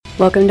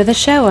Welcome to the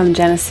show. I'm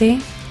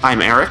Genesee.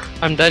 I'm Eric.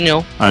 I'm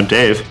Daniel. I'm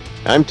Dave.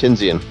 I'm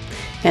Tinsian.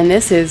 And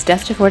this is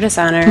Death Before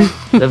Dishonor.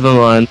 Never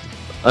mind.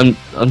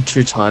 I'm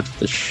too tired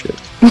for this shit.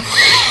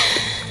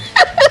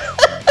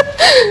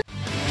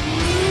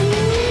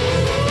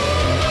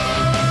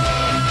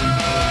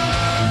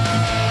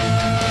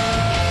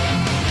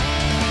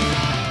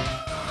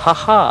 Ha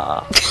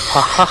ha.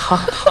 Ha ha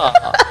ha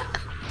ha.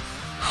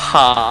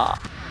 Ha.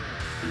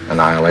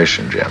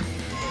 Annihilation, Jim.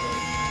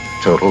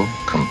 Total,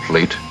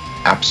 complete,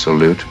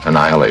 absolute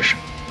annihilation.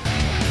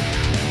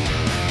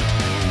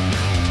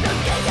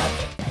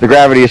 The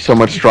gravity is so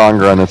much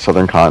stronger on the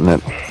southern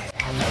continent.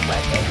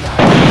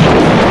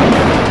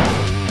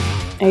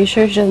 Are you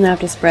sure she doesn't have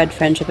to spread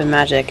friendship and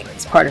magic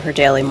as part of her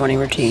daily morning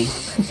routine?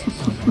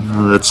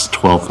 That's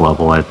 12th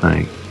level, I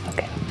think.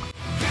 Okay.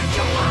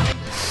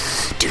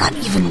 Do not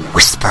even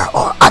whisper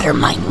or utter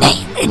my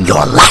name in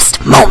your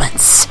last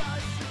moments.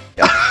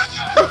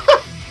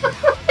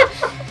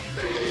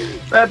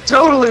 That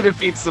totally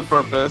defeats the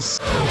purpose.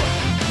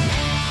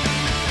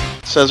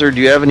 Cesar,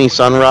 do you have any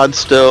sun rods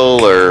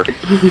still, or...?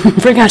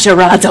 Bring out your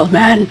rods, old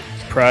man.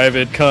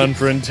 Private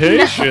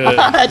confrontation.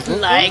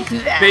 Like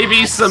that.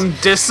 Maybe some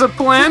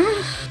discipline?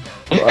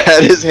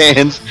 Had his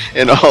hands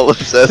in all of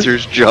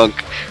Cesar's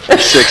junk for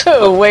 6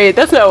 Oh, wait,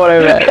 that's not what I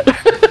meant.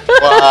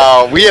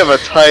 Wow, we have a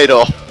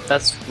title.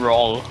 That's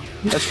wrong.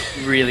 That's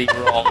really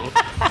wrong.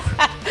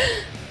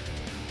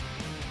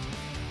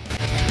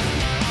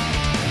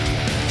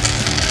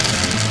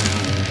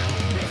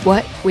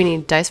 What? We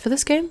need dice for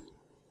this game?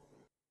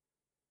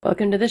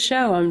 Welcome to the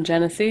show. I'm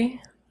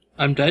Genesee.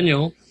 I'm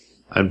Daniel.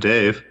 I'm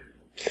Dave.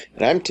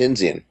 And I'm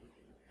Tinsian.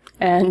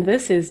 And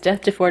this is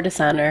Death Before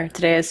Dishonor.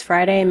 Today is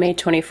Friday, May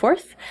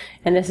 24th,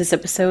 and this is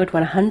episode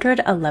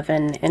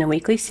 111 in a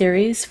weekly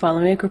series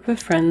following a group of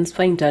friends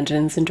playing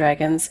Dungeons &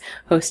 Dragons,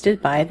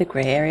 hosted by the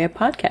Gray Area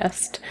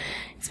Podcast.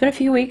 It's been a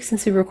few weeks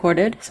since we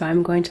recorded, so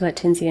I'm going to let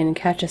Tinsian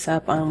catch us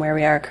up on where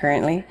we are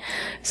currently.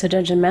 So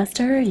Dungeon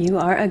Master, you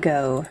are a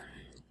go.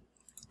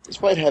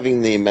 Despite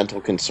having the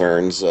mental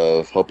concerns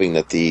of hoping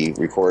that the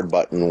record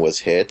button was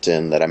hit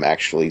and that I'm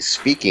actually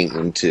speaking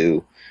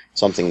into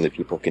something that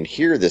people can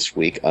hear this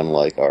week,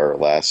 unlike our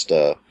last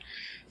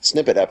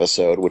snippet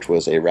episode, which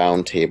was a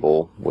round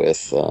table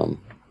with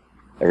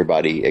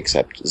everybody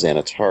except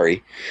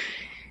Xanatari.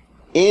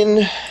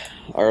 In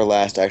our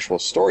last actual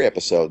story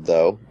episode,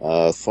 though,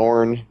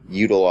 Thorn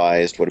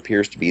utilized what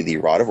appears to be the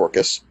Rod of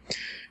Orcus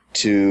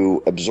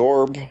to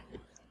absorb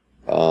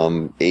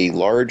a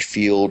large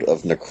field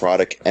of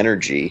necrotic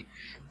energy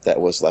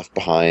that was left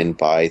behind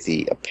by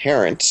the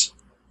apparent,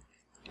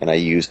 and I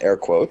use air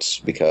quotes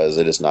because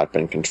it has not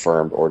been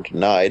confirmed or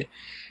denied,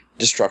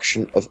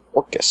 destruction of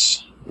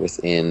Orcus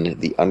within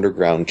the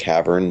underground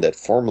cavern that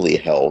formerly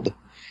held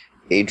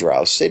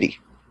Adrow City.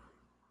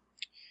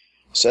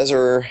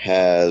 Cesar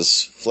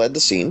has fled the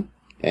scene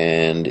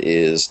and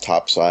is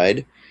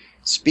topside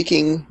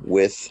speaking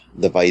with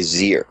the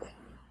Vizier.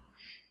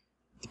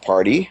 The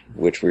party,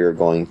 which we are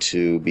going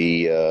to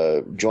be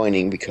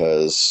joining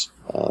because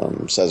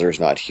Cesar is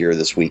not here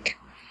this week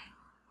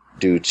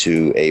due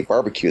to a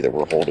barbecue that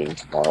we're holding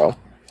tomorrow.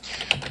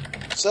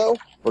 So,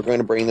 we're going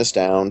to bring this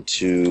down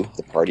to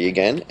the party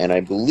again, and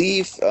I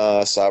believe,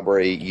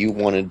 Sabre, you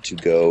wanted to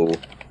go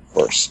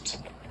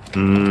first.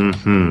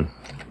 Mm-hmm.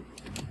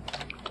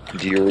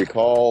 Do you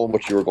recall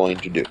what you were going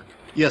to do?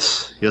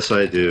 Yes,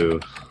 I do.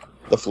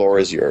 The floor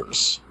is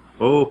yours.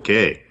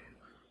 Okay.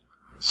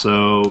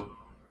 So,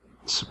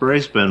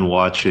 Sabre's been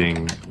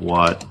watching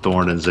what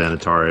Thorn and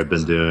Xanatari have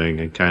been doing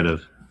and kind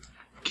of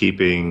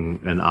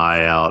keeping an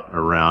eye out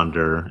around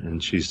her,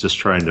 and she's just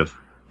trying to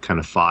kind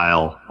of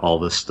file all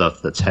this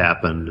stuff that's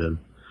happened. And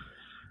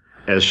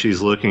as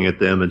she's looking at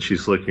them and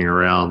she's looking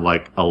around,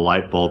 like a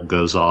light bulb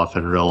goes off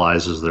and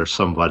realizes there's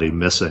somebody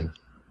missing.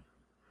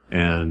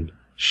 And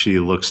she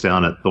looks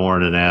down at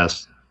Thorn and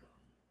asks,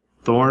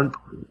 "Thorn,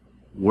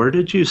 where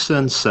did you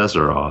send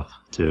Cesar off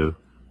to?"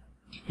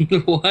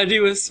 Why do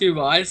you assume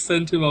I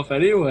sent him off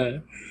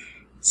anywhere?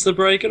 So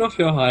break it off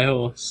your high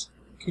horse.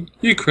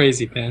 You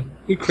crazy, man.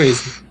 You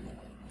crazy.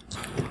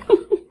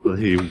 Well,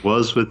 he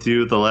was with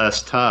you the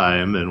last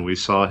time, and we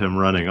saw him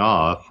running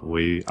off.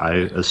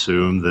 I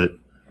assume that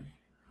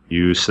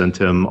you sent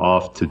him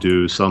off to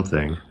do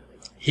something.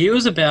 He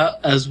was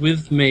about as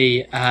with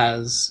me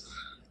as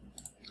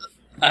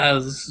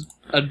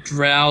a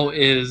drow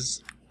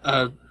is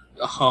a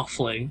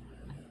halfling.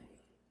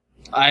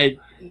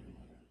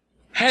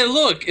 Hey,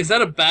 look! Is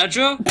that a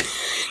badger?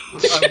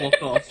 I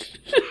walk off.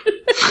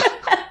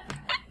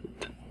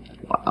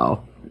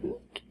 Wow.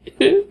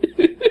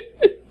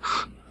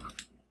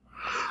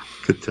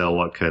 Could tell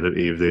what kind of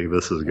evening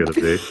this is going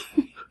to be.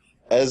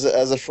 As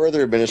a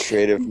further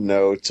administrative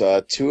note,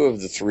 2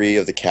 of the 3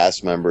 of the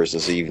cast members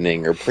this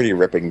evening are pretty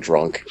ripping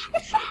drunk.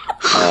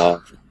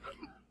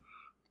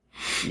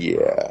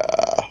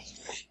 Yeah.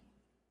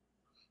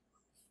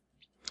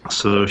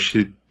 So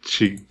she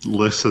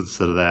listens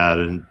to that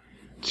and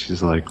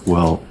she's like,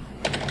 "Well,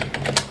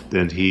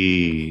 then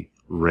he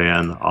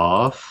ran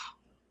off?"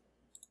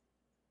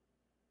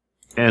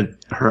 And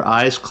her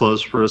eyes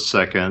close for a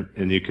second,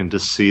 and you can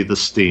just see the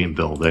steam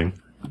building.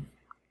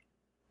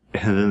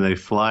 And then they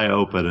fly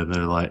open, and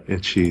they're like,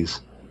 and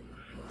she's,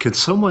 can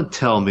someone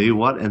tell me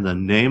what in the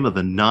name of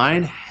the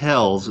nine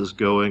hells is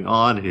going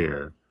on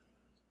here?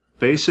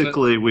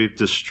 Basically, we've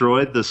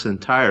destroyed this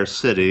entire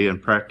city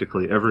and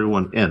practically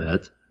everyone in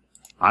it.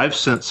 I've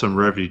sent some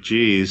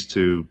refugees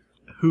to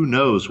who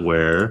knows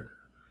where.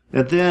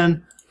 And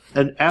then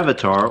an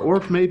avatar,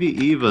 or maybe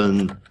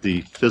even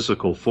the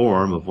physical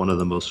form of one of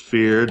the most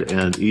feared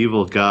and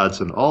evil gods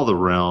in all the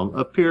realm,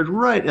 appeared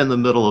right in the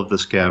middle of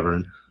this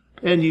cavern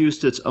and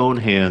used its own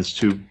hands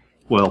to,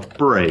 well,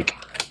 break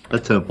a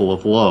temple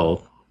of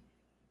Lolth.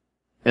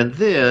 And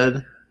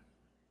then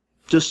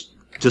just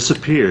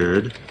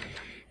disappeared.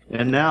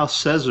 And now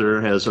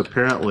Caesar has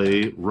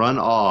apparently run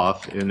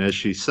off, and as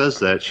she says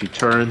that, she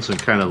turns and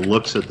kind of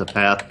looks at the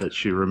path that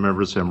she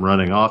remembers him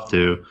running off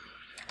to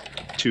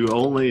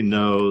only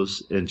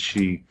knows, and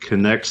she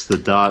connects the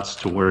dots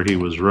to where he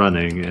was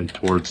running and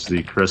towards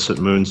the crescent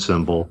moon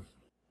symbol,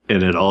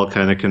 and it all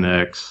kind of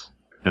connects,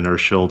 and her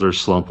shoulders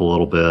slump a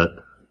little bit,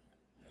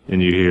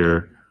 and you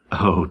hear,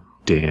 oh,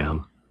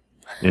 damn.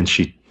 And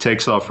she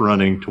takes off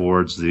running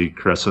towards the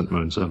crescent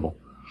moon symbol.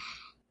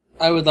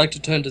 I would like to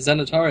turn to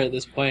Zenitari at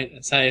this point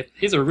and say,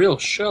 he's a real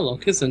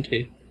Sherlock, isn't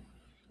he?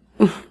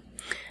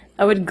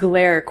 I would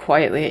glare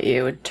quietly at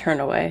you and turn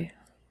away.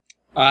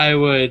 I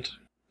would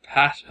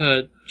pat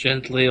her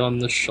gently on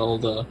the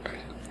shoulder.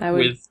 I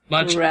would with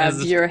much grab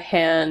your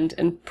hand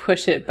and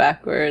push it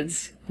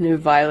backwards in a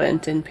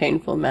violent and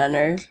painful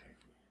manner.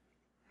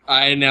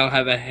 I now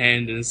have a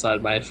hand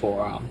inside my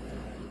forearm.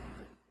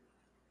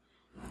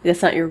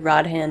 That's not your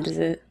rod hand, is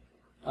it?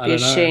 I Be a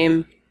don't know.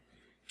 shame.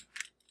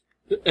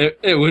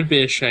 It would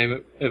be a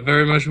shame. It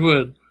very much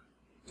would.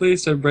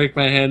 Please don't break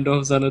my hand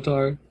off,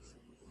 Zenitari.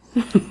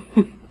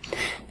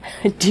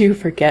 Do you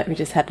forget we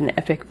just had an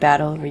epic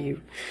battle where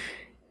you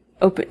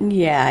opened...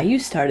 Yeah, you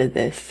started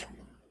this.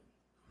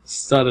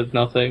 Started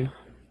nothing.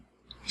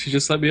 She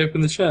just let me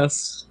open the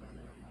chest.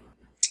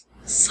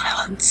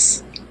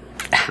 Silence.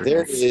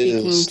 There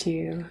Speaking is to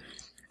you.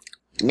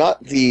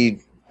 not the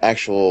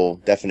actual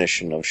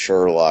definition of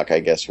Sherlock,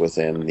 I guess,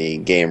 within the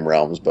game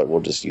realms, but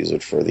we'll just use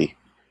it for the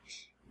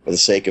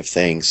sake of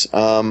things.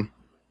 Thorn,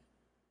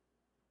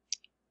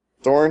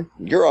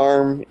 your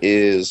arm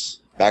is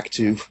back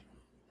to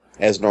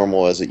as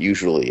normal as it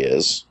usually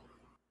is,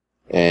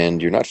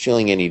 and you're not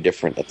feeling any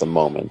different at the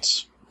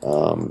moment.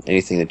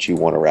 Anything that you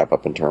want to wrap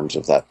up in terms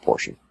of that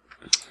portion?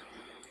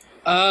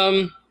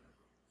 Probably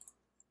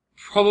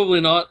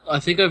not. I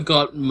think I've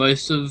got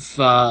most of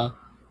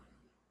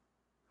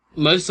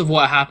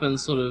what happened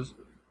sort of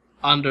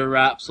under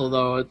wraps,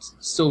 although it's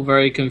still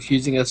very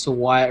confusing as to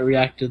why it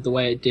reacted the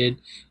way it did.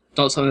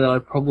 Not something that I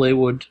probably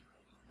would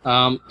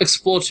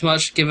explore too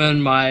much,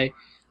 given my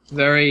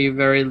very,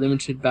 very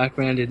limited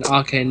background in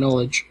arcane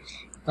knowledge.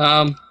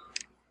 I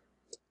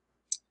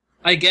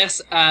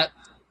guess at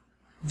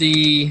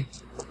the...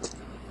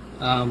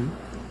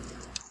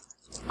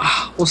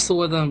 what's the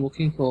word that I'm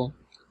looking for?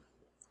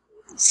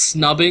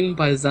 Snubbing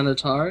by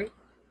Zenitari.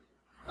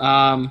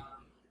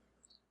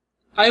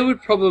 I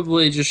would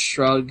probably just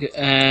shrug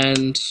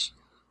and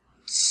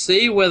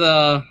see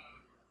whether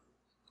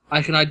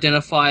I can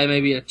identify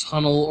maybe a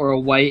tunnel or a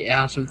way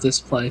out of this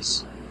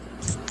place.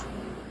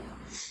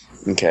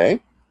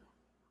 Okay.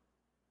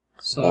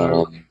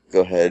 So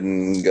go ahead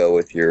and go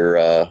with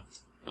your...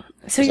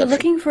 So you're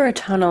looking for a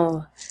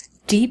tunnel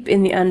deep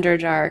in the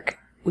Underdark,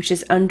 which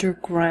is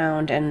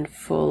underground and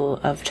full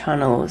of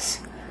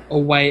tunnels. a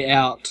way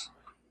out.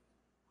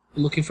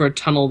 I'm looking for a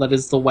tunnel that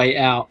is the way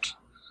out.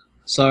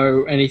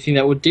 So anything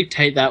that would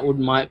dictate that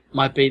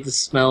might be the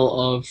smell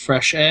of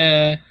fresh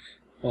air,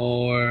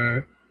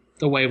 or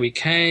the way we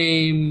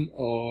came,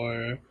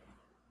 or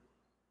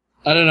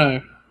I don't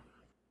know.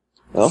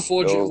 Well,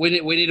 we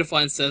need to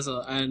find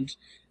Caesar, and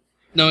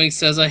knowing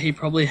Caesar, he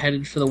probably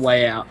headed for the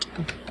way out.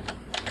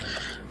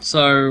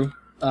 So,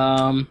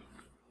 I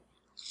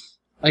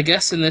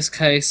guess in this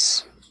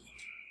case,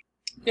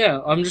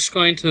 yeah, I'm just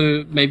going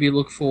to maybe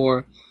look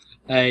for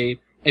a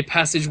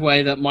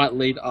passageway that might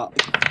lead up.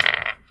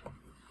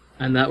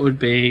 And that would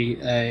be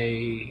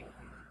a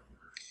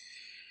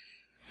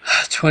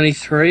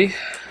 23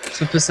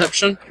 for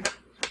perception.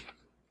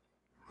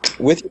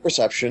 With your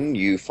perception,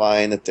 you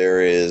find that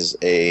there is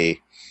a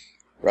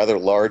rather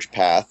large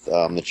path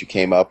that you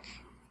came up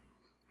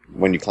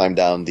when you climbed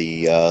down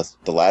the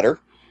ladder a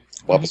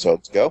couple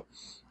episodes ago.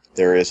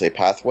 There is a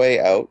pathway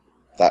out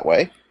that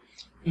way.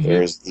 Mm-hmm.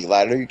 There's the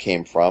ladder you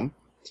came from.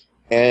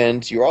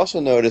 And you also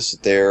notice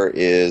that there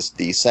is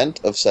the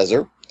scent of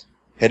Caesar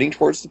heading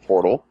towards the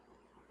portal,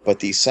 but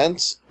the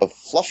scent of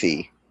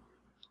Fluffy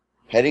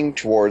heading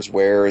towards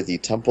where the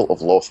Temple of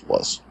Lolth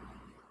was.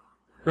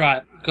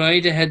 Right.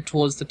 Going to head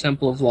towards the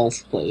Temple of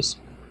Lolth, please.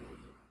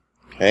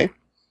 Okay.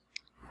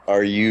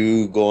 Are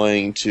you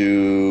going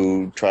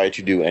to try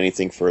to do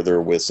anything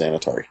further with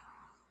Zenitari?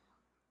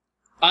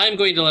 I'm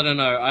going to let her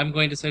know. I'm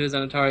going to say to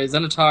Zenitari,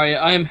 Zenitari,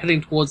 I am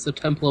heading towards the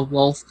Temple of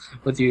Lolth,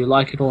 whether you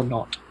like it or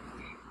not.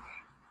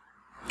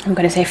 I'm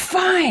going to say,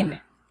 fine!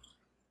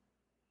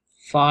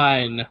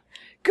 Fine.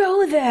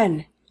 Go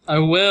then! I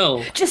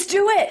will. Just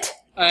do it!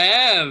 I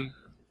am.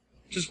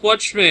 Just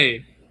watch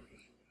me.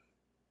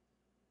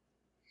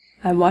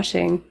 I'm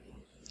watching.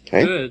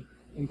 Okay. Good.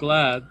 I'm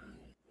glad.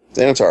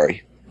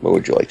 Xanatari, what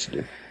would you like to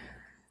do?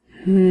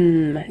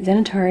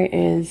 Xanatari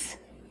is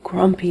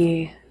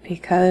grumpy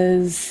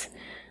because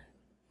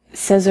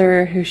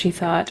Caesar, who she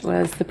thought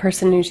was the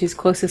person who she's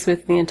closest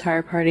with in the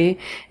entire party,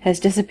 has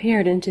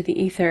disappeared into the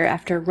ether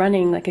after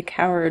running like a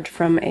coward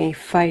from a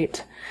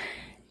fight,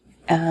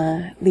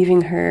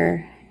 leaving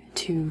her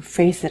to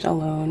face it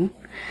alone.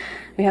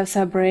 We have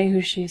Sabre, who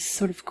she's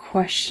sort of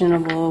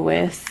questionable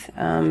with,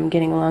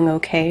 getting along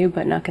okay,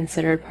 but not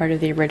considered part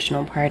of the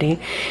original party.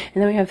 And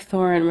then we have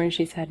Thorin, where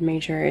she's had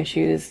major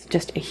issues,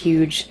 just a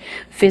huge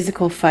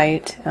physical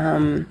fight,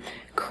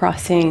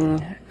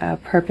 crossing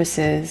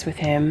purposes with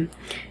him,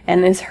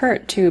 and is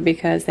hurt too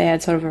because they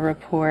had sort of a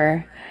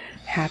rapport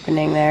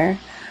happening there.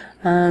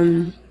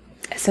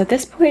 So at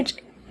this point,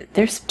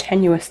 there's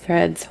tenuous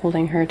threads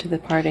holding her to the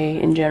party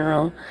in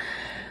general.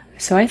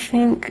 So I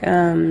think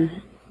her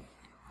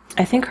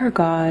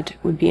god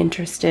would be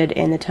interested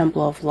in the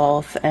Temple of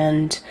Lolth,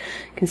 and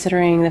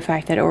considering the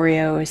fact that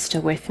Oreo is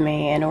still with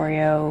me and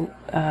Oreo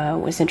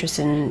was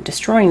interested in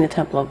destroying the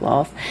Temple of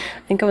Lolth,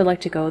 I think I would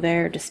like to go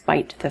there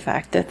despite the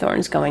fact that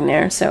Thorn's going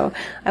there. So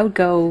I would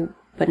go,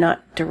 but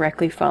not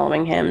directly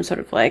following him, sort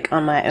of like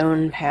on my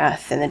own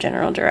path in the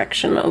general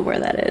direction of where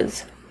that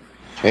is.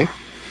 Okay.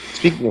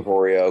 Speaking of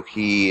Oreo,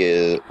 he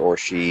is, or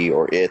she,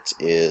 or it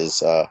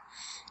is,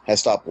 has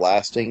stopped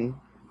blasting,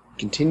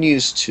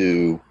 continues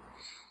to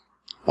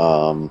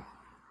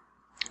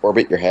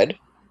orbit your head,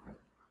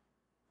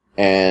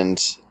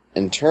 and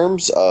in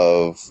terms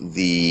of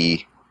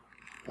the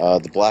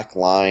black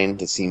line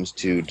that seems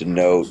to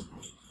denote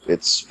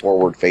its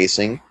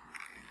forward-facing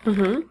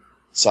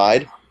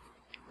side,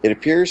 it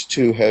appears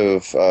to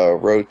have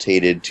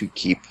rotated to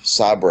keep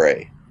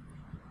Sabre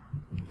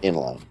in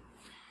line.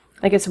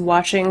 Like it's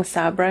watching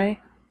Sabre?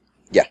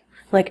 Yeah.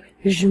 Like,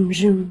 zoom,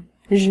 zoom,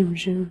 zoom,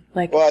 zoom.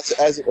 Like, well,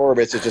 as it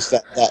orbits, it's just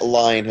that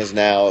line has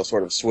now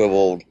sort of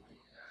swiveled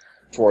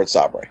towards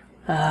Sabre.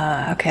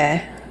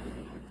 Okay.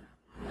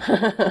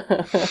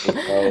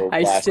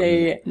 I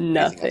say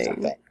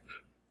nothing.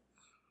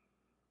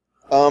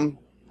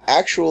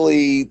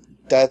 Actually,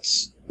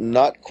 that's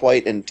not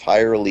quite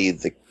entirely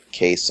the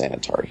case,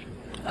 Xanatari.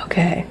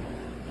 Okay.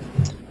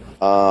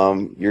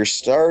 You're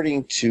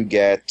starting to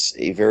get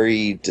a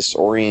very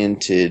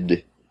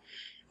disoriented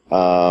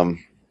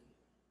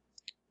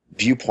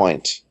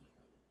viewpoint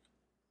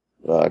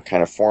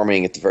kind of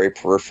forming at the very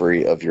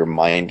periphery of your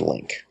mind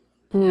link.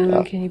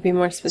 Can you be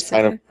more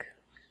specific?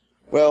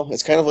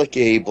 It's kind of like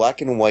a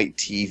black and white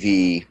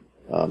TV.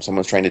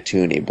 Someone's trying to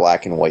tune a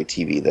black and white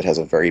TV that has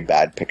a very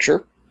bad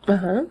picture.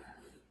 Uh-huh.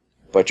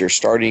 But you're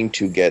starting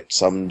to get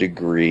some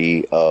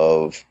degree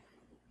of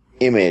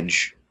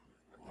image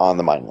on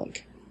the mind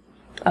link.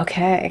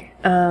 Okay.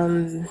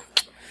 Can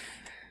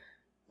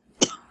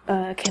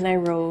I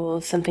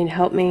roll something to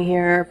help me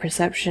here?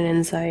 Perception,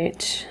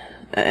 insight?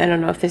 I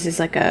don't know if this is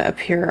like a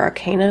pure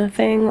arcana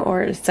thing,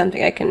 or is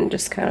something I can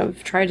just kind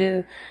of try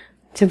to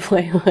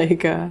play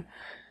like a...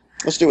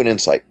 Let's do an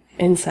insight.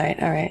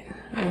 Insight, alright.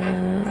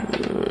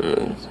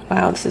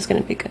 Wow, this is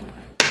going to be good.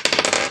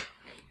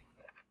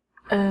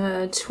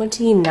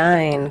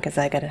 29, because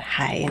I got a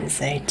high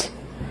insight.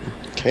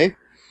 Okay.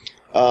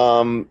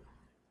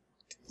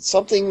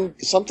 Something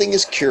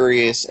is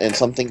curious, and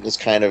something is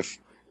kind of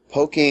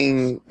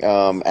poking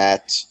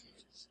at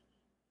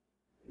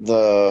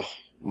the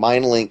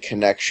mind link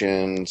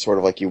connection, sort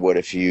of like you would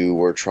if you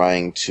were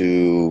trying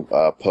to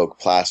poke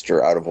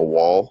plaster out of a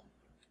wall,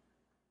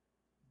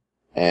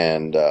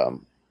 and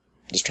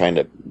just trying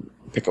to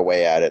pick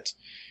away at it.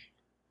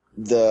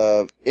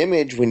 The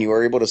image, when you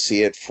are able to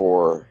see it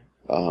for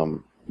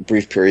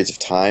brief periods of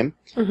time,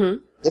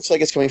 looks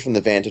like it's coming from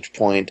the vantage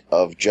point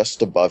of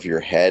just above your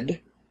head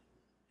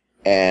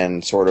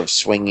and sort of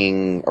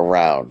swinging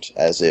around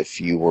as if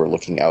you were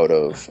looking out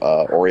of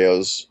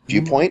Oreo's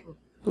viewpoint.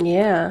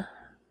 Yeah.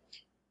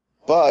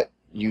 But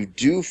you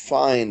do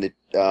find that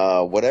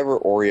whatever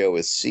Oreo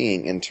is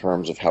seeing in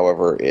terms of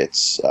however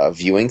it's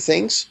viewing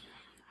things,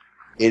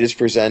 it is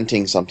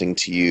presenting something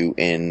to you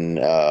in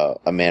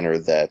a manner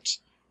that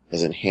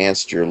has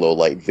enhanced your low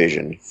light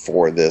vision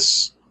for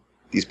these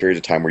periods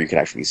of time where you can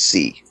actually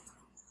see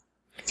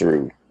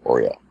through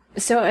Oreo.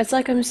 So it's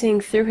like I'm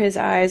seeing through his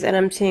eyes, and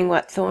I'm seeing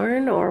what,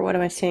 Thorn, or what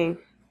am I seeing?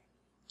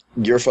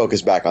 You're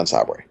focused back on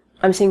Sabre.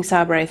 I'm seeing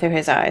Sabre through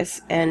his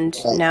eyes, and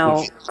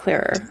now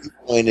clearer. The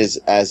point is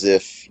as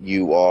if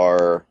you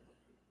are...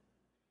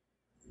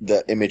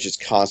 The image is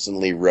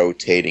constantly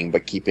rotating,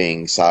 but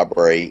keeping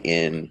Sabre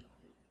in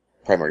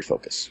primary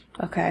focus.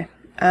 Okay.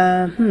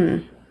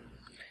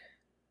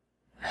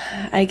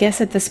 I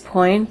guess at this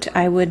point,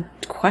 I would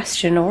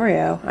question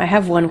Oreo. I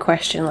have one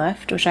question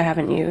left, which I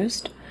haven't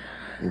used.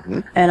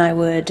 And I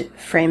would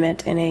frame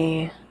it in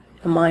a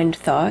mind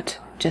thought,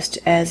 just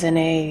as in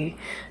a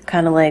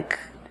kind of like,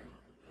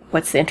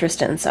 what's the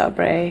interest in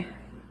Sabre?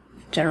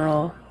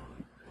 General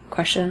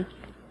question.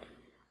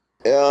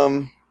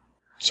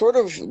 sort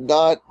of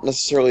not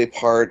necessarily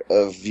part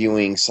of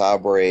viewing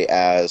Sabre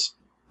as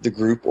the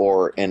group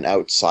or an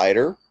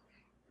outsider,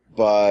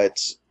 but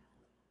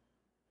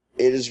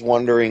it is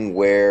wondering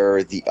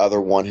where the other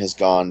one has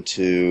gone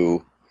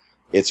to.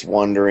 It's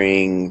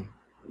wondering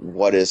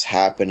what is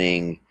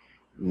happening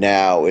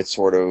now. It's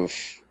sort of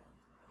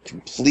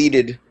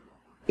completed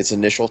its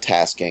initial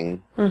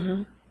tasking.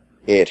 Mm-hmm.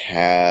 It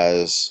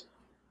has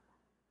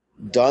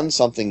done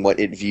something what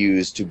it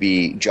views to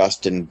be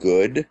just and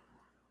good,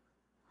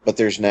 but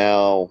there's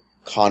now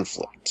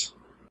conflict.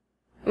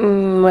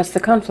 What's the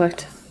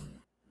conflict?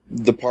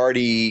 The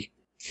party,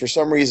 for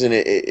some reason,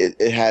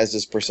 it has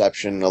this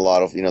perception, a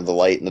lot of, the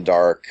light and the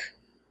dark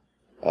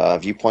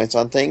viewpoints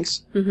on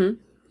things. Mm-hmm.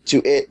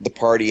 To it, the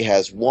party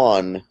has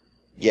won,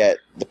 yet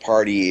the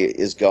party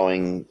is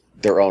going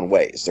their own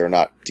ways. They're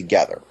not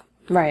together.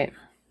 Right.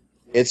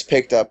 It's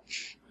picked up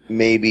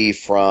maybe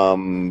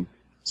from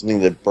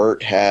something that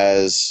Bert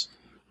has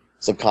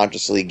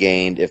subconsciously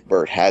gained, if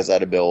Bert has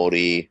that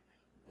ability,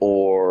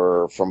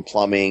 or from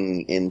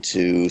plumbing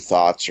into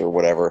thoughts or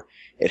whatever.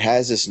 It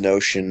has this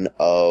notion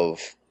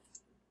of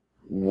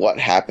what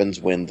happens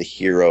when the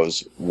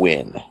heroes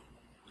win.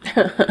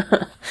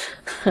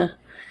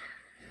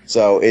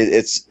 So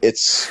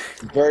it's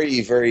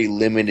very, very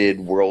limited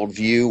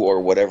worldview, or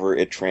whatever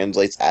it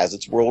translates as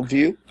its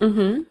worldview,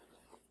 Mm-hmm.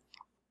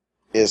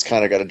 is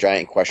kind of got a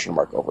giant question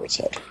mark over its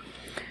head.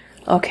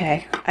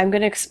 Okay, I'm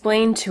going to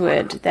explain to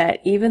it that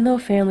even though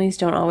families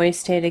don't always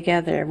stay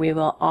together, we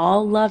will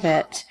all love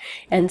it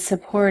and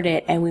support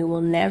it, and we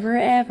will never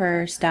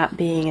ever stop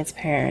being its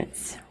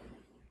parents.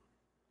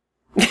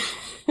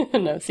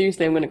 No,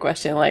 seriously, I'm going to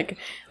question,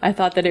 I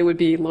thought that it would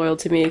be loyal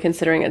to me,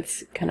 considering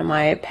it's kind of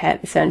my pet,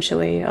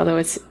 essentially, although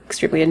it's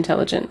extremely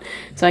intelligent.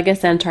 So I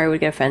guess Xanatari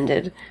would get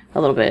offended a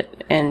little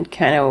bit, and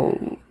kind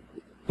of,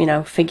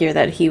 figure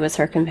that he was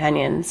her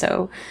companion,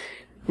 so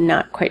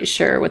not quite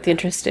sure what the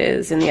interest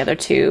is in the other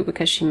two,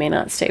 because she may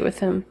not stay with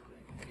him.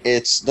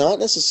 It's not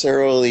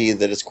necessarily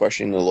that it's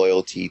questioning the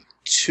loyalty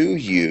to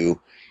you.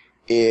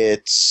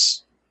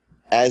 It's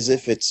as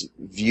if it's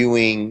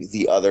viewing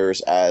the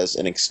others as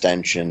an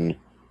extension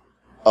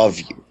of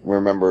you.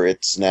 Remember,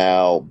 it's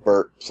now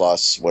Bert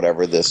plus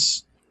whatever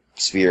this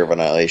sphere of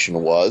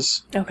annihilation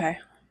was. Okay.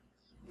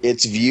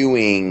 It's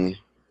viewing,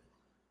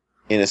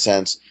 in a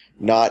sense,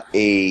 not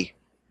a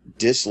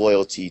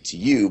disloyalty to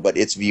you, but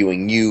it's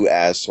viewing you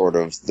as sort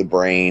of the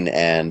brain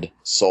and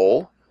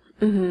soul.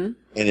 Mm-hmm.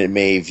 And it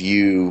may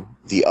view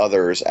the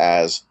others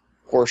as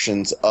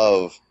portions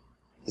of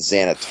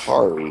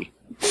Xanatari,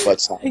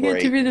 but I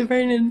get to be the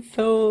brain and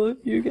soul.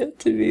 You get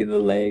to be the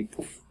legs.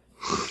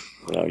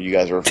 You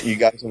guys have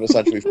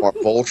essentially formed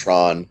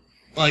Voltron.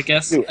 Well, I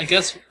guess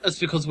that's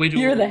because we do.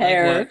 You're the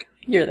hair. Work.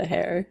 You're the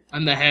hair.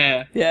 I'm the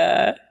hair.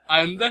 Yeah.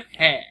 I'm the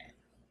hair.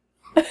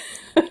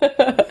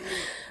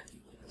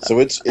 So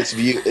it's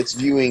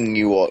viewing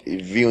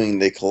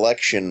the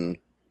collection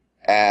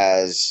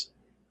as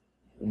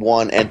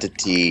one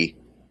entity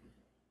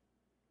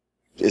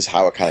is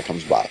how it kind of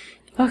comes by.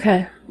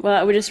 Okay. Well,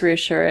 I would just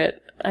reassure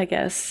it, I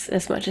guess,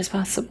 as much as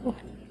possible.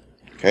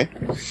 Okay.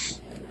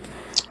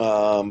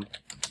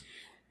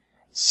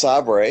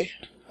 Sabre,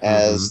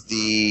 as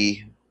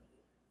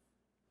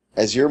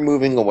you're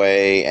moving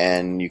away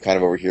and you kind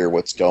of overhear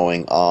what's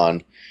going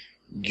on,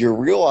 you're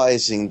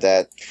realizing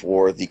that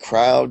for the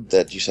crowd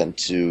that you sent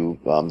to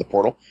the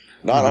portal,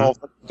 not all of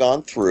them have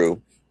gone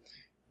through,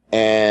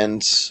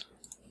 and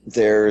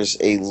there's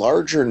a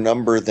larger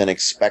number than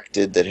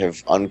expected that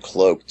have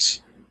uncloaked,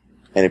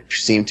 and it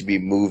seemed to be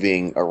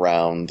moving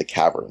around the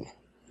cavern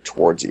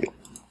towards you.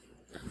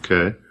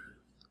 Okay.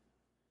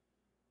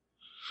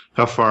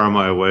 How far am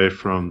I away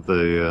from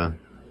the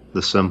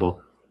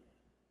symbol?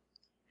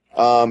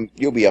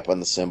 You'll be up on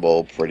the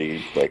symbol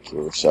pretty quick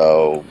here,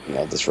 so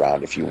this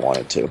round if you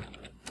wanted to.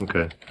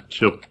 Okay.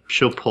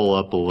 She'll pull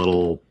up a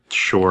little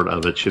short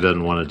of it. She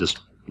doesn't want to just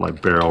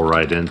barrel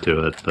right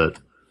into it, but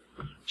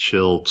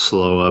she'll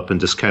slow up and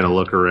just kind of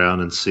look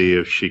around and see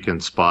if she can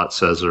spot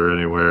Caesar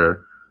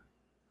anywhere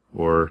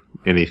or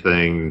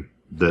anything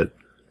that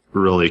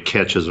really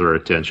catches her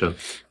attention.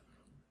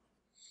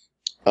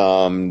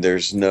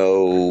 There's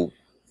no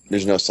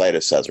sight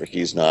of Caesar.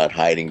 He's not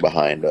hiding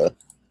behind a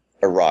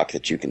rock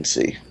that you can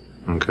see.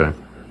 Okay.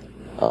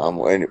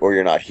 Or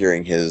you're not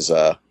hearing his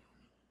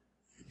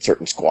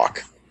certain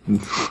squawk.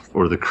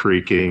 Or the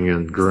creaking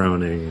and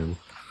groaning.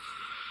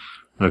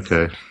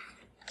 Okay.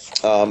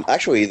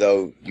 Actually,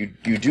 though,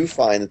 you do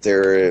find that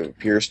there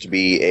appears to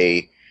be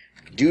a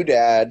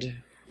doodad,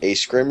 a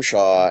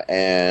scrimshaw,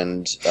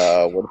 and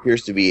what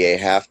appears to be a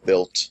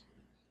half-built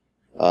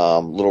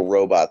little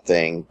robot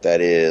thing that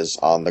is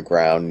on the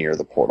ground near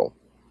the portal.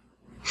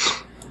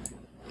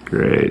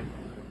 Great.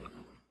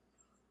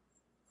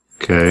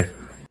 Okay.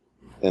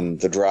 And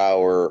the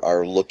drow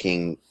are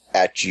looking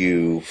at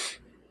you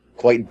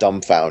quite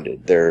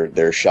dumbfounded.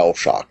 They're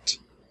shell-shocked.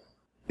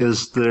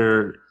 Is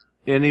there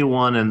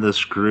anyone in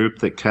this group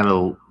that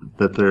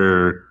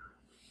they're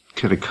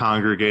kind of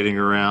congregating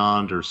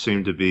around or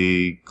seem to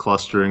be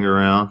clustering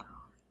around?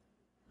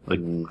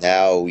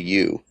 Now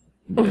you.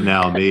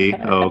 Now me?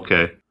 Oh,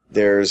 okay.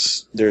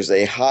 There's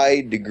a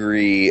high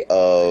degree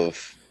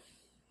of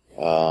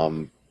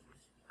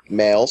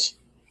males.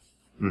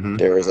 Mm-hmm.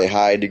 There is a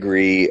high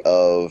degree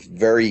of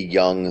very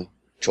young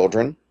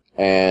children,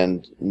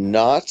 and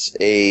not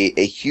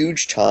a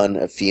huge ton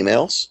of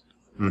females.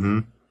 Mm-hmm.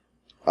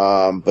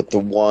 But the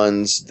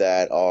ones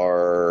that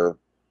are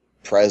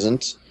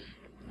present,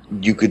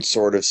 you could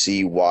sort of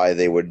see why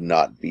they would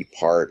not be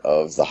part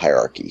of the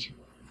hierarchy.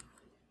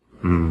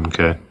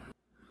 Okay.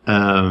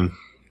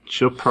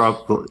 She'll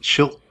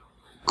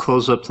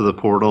close up to the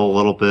portal a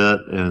little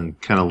bit and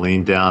kind of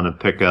lean down and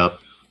pick up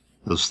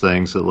those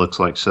things that looks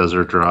like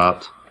Caesar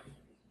dropped.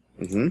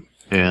 Mm-hmm.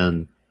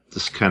 And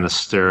just kind of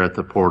stare at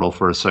the portal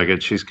for a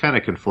second. She's kind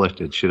of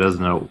conflicted. She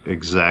doesn't know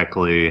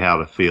exactly how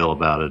to feel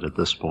about it at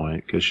this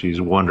point because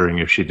she's wondering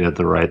if she did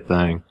the right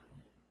thing.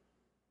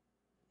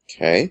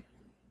 Okay.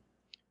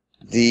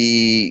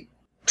 The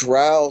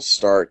drow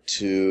start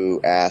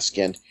to ask,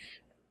 and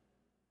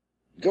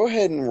go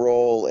ahead and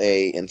roll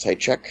a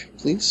insight check,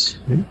 please.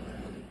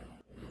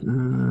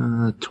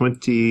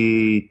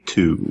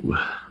 22.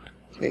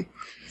 Okay.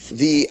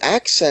 The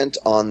accent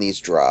on these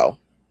drow,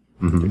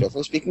 Mm-hmm. they're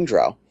definitely speaking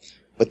drow,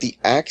 but the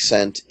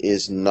accent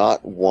is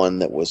not one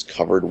that was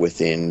covered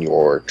within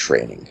your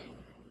training.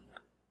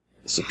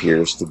 This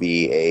appears to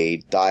be a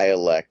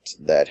dialect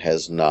that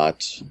has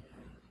not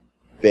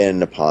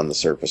been upon the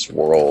surface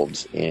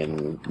world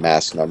in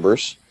mass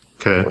numbers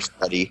Okay. or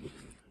study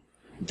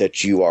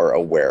that you are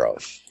aware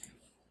of.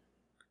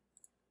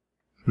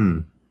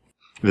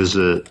 Is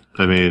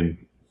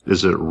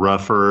it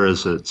rougher?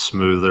 Is it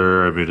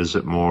smoother? I mean, is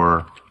it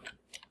more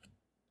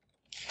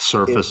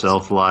surface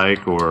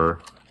elf-like, or?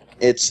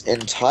 It's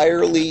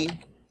entirely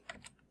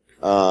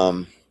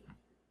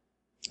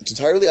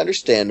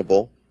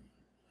understandable,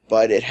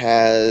 but it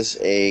has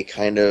a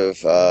kind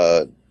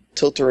of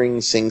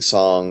tiltering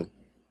sing-song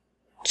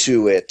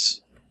to it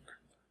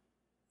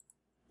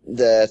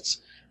that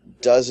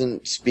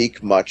doesn't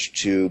speak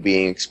much to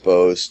being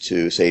exposed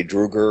to, say,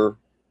 Druger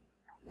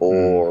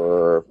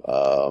or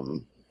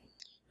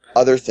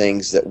other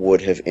things that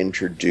would have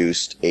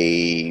introduced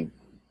a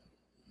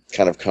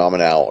kind of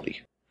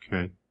commonality.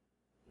 Okay.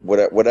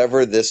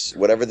 Whatever this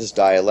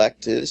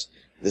dialect is,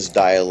 this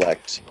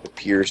dialect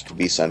appears to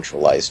be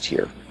centralized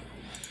here.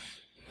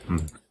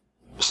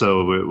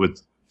 So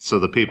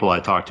the people I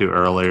talked to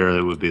earlier,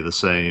 it would be the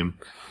same.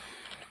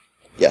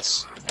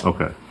 Yes.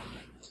 Okay.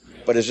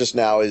 But it's just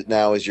now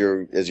as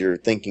you're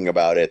thinking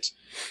about it,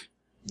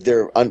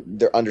 they're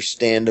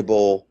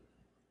understandable,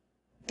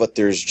 but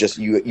there's just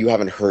you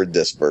haven't heard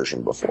this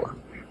version before.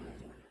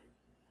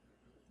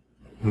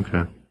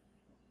 Okay.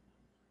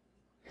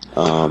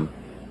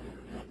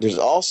 There's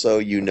also,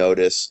 you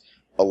notice,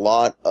 a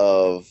lot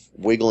of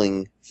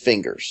wiggling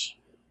fingers.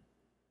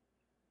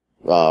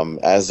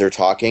 As they're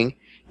talking,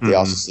 they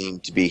also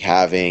seem to be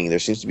there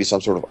seems to be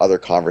some sort of other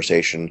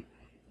conversation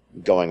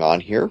going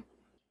on here.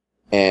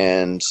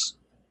 And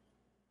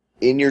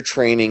in your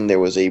training, there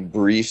was a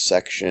brief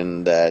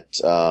section that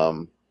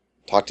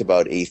talked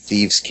about a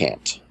thieves'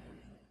 cant.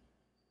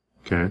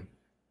 Okay.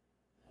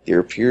 There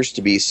appears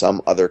to be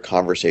some other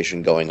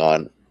conversation going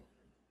on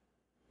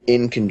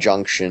in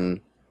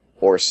conjunction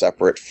or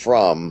separate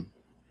from,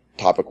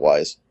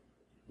 topic-wise,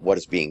 what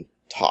is being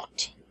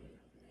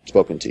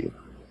spoken to you.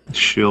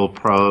 She'll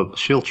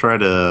try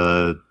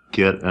to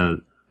get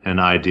an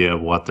idea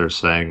of what they're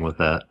saying with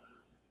that,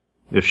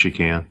 if she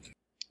can.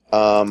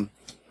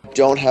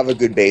 Don't have a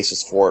good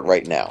basis for it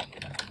right now.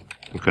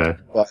 Okay.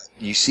 But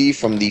you see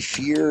from the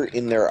fear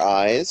in their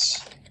eyes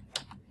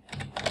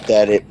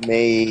that it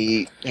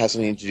may have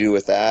something to do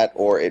with that,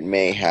 or it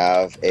may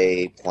have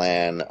a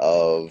plan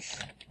of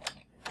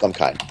some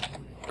kind.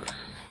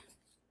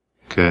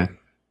 Okay.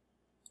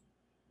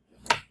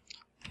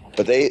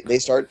 But they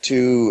start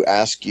to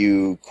ask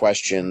you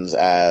questions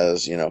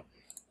as,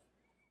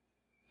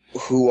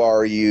 who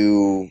are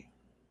you?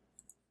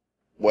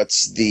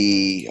 What's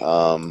the,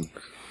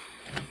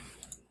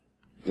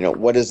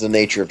 what is the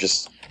nature of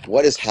just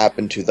what has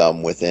happened to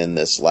them within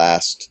this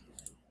last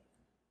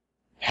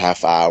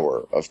half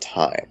hour of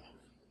time?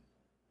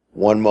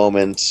 One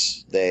moment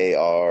they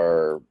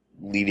are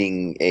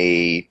leading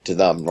to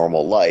them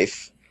normal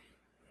life.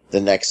 The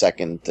next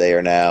second they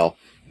are now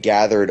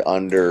gathered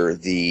under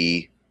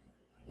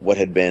what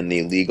had been the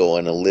illegal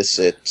and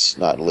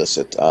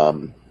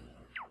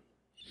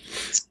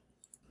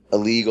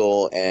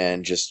illegal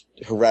and just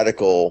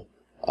heretical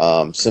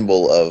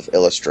symbol of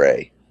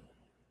Illustray,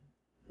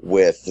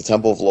 with the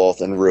Temple of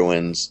Lolth in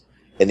ruins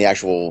and the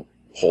actual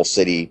whole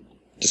city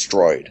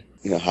destroyed.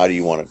 How do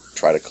you want to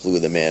try to clue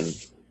them in,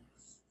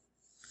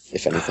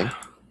 if anything?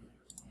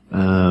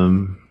 Let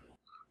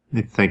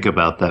me think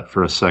about that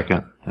for a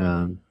second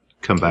and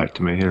come back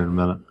to me here in a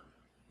minute.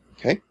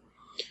 Okay.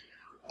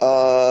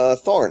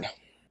 Thorn.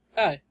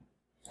 Hi.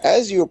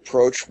 As you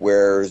approach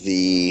where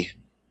the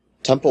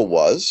temple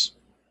was,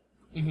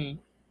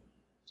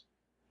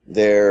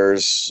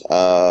 there's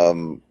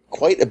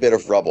quite a bit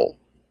of rubble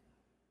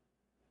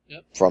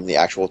from the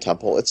actual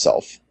temple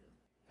itself.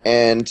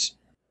 And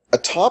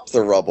atop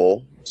the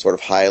rubble, sort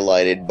of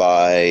highlighted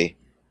by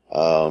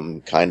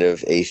kind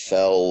of a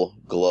fell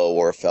glow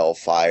or fell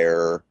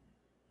fire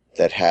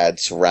that had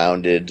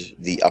surrounded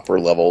the upper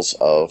levels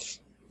of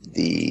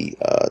the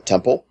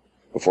temple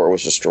before it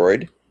was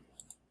destroyed.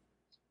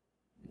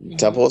 The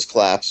temple has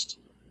collapsed.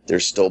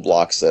 There's still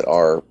blocks that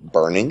are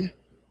burning,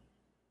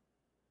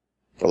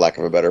 for lack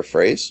of a better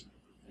phrase.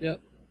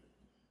 Yep.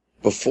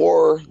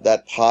 Before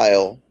that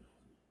pile,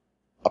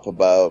 up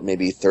about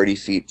maybe 30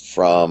 feet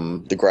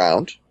from the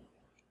ground,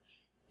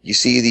 you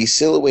see the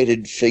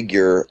silhouetted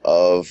figure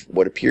of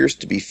what appears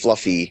to be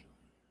Fluffy,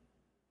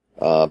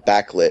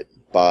 backlit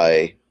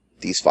by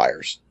these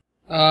fires.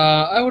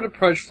 I would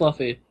approach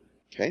Fluffy.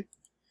 Okay.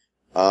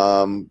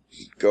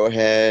 Go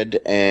ahead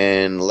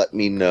and let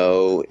me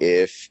know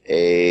if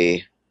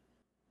a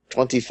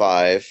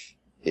 25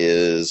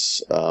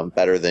 is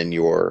better than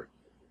your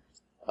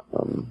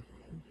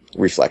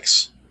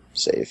reflex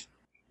save.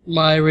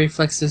 My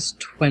reflex is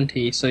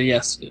 20, so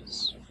yes, it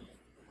is.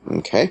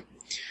 Okay.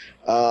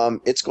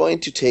 It's going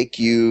to take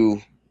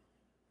you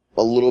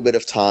a little bit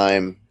of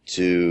time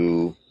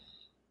to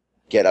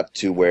get up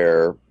to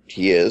where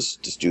he is,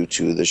 just due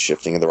to the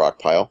shifting of the rock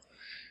pile.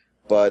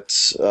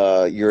 But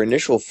your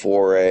initial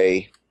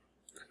foray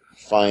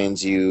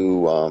finds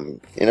you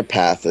in a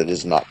path that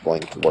is not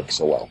going to work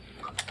so well.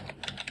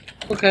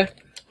 Okay.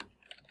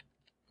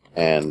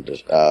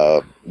 And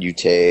you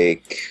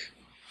take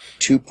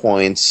 2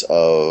 points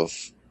of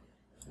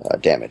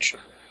damage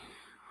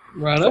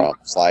Right from up.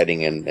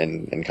 sliding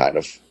and kind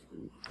of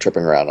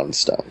tripping around on the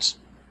stones.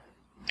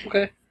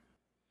 Okay.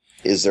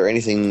 Is there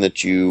anything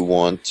that you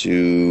want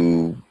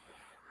to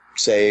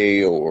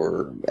say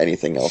or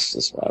anything else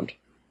this round?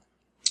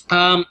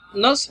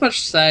 Not so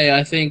much to say.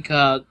 I think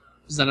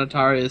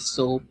Xanatari is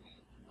still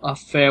a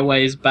fair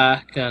ways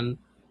back, and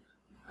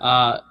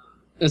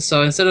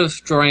so instead of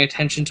drawing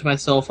attention to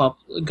myself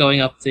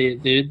going up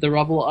the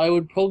rubble, I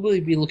would probably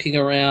be looking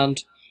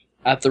around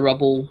at the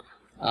rubble,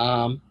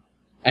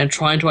 and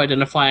trying to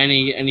identify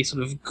any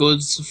sort of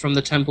goods from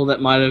the temple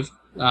that might have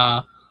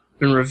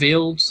been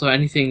revealed. So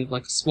anything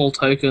like small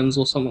tokens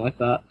or something like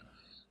that,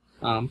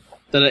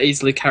 that are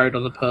easily carried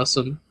on the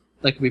person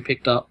that can be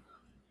picked up.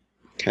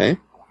 Okay.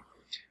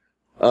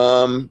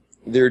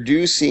 There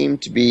do seem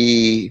to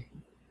be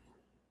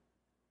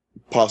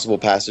possible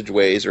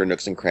passageways or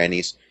nooks and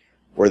crannies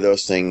where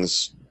those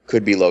things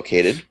could be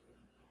located.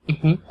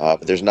 Mm-hmm.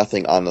 But there's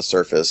nothing on the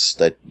surface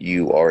that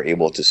you are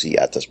able to see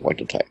at this point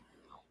in time.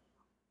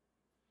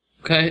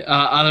 Okay,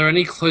 are there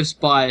any close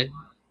by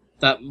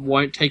that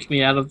won't take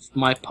me out of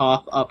my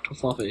path up to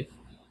Fluffy?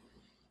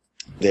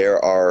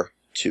 There are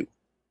 2.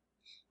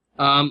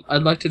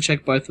 I'd like to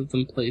check both of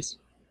them, please.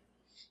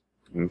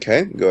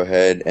 Okay, go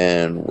ahead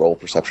and roll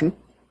perception.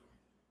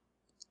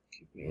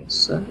 Give me a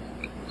sec.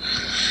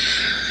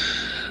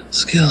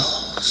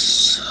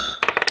 Skills.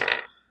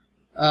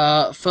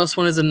 First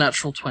one is a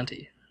natural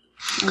 20.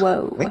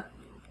 Whoa.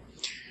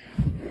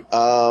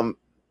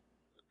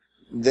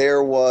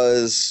 There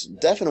was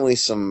definitely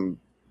some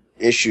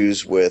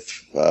issues with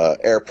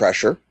air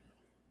pressure,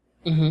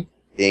 Mm-hmm.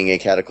 being a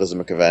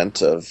cataclysmic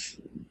event of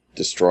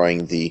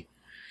destroying the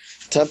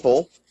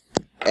temple,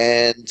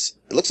 and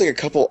it looks like a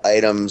couple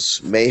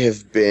items may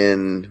have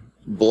been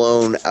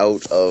blown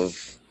out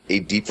of a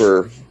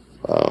deeper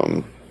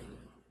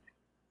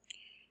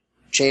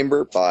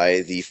chamber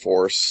by the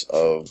force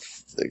of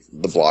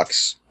the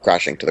blocks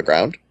crashing to the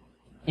ground.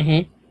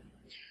 Mm-hmm.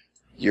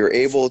 You're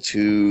able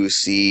to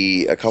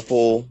see a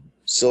couple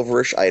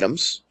silverish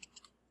items,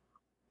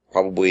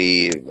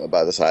 probably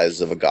about the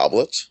size of a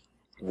goblet.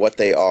 What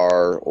they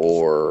are,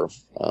 or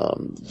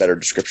better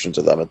descriptions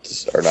of them,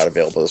 are not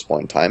available at this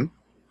point in time.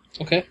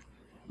 Okay.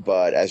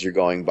 But as you're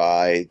going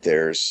by,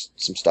 there's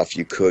some stuff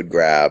you could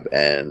grab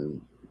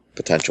and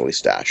potentially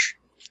stash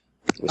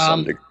with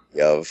some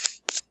degree of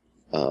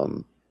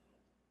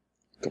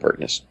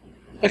covertness.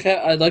 Okay,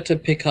 I'd like to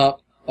pick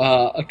up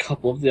a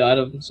couple of the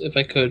items, if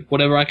I could.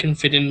 Whatever I can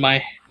fit in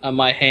my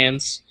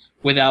hands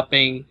without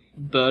being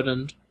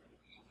burdened.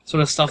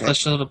 Sort of stuff that's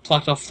sort of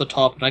plucked off the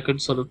top and I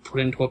could sort of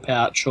put into a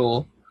pouch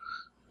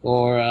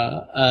or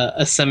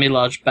a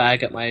semi-large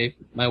bag at my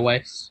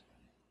waist.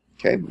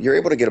 Okay, you're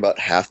able to get about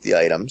half the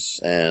items,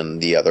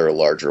 and the other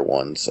larger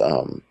ones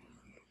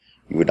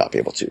you would not be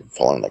able to,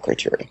 following that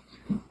criteria.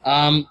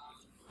 I'm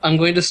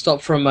going to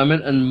stop for a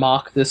moment and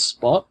mark this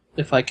spot,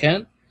 if I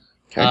can.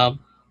 Okay.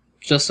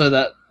 Just so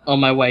that on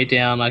my way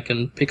down I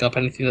can pick up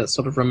anything that's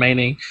sort of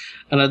remaining.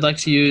 And I'd like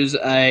to use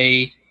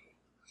I'd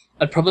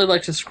probably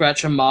like to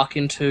scratch a mark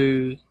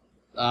into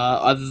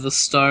either the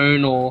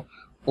stone or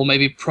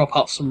maybe prop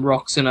up some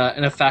rocks in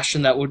a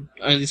fashion that would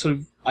only sort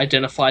of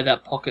identify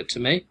that pocket to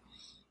me.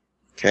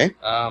 Okay.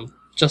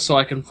 Just so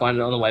I can find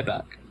it on the way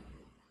back.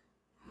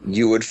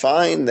 You would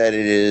find that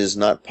it is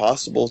not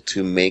possible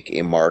to make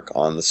a mark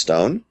on the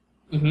stone.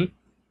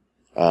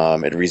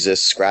 Mm-hmm. It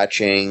resists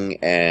scratching,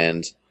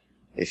 and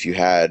if you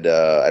had,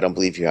 I don't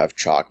believe you have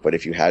chalk, but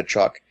if you had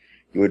chalk,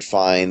 you would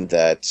find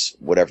that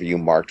whatever you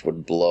marked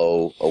would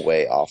blow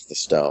away off the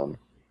stone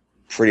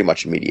pretty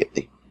much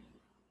immediately.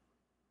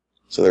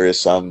 so there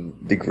is some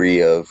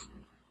degree of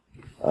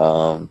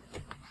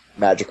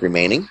magic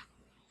remaining.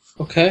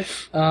 Okay.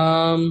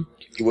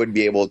 You wouldn't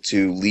be able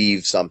to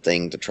leave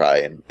something to try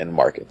and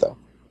mark it, though.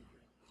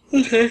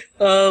 Okay.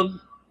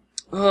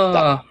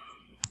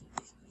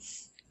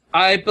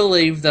 I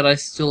believe that I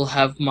still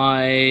have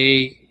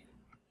my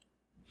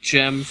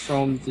gem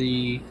from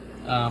the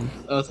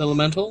Earth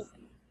Elemental.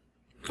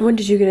 When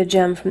did you get a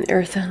gem from the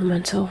Earth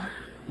Elemental?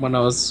 When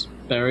I was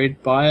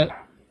buried by it.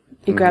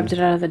 You grabbed it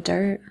out of the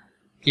dirt?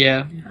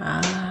 Yeah.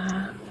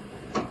 Ah.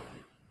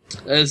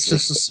 It's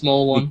just a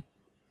small one.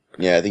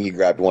 Yeah, I think you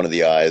grabbed one of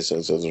the eyes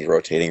as it was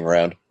rotating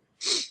around.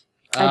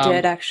 I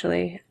did,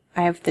 actually.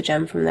 I have the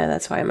gem from there,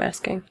 that's why I'm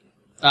asking.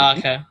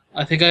 Okay.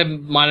 I think I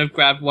might have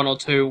grabbed one or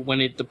two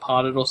when it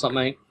departed or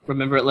something.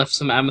 Remember it left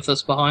some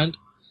amethyst behind?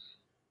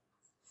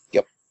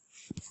 Yep.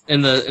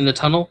 In the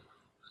tunnel?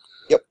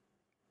 Yep.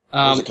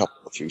 There's a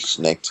couple of you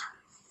snaked.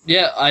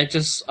 Yeah,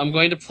 I'm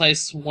going to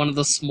place one of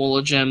the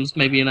smaller gems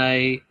maybe in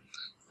a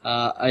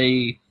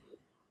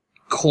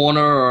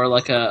corner or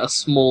like a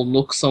small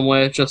nook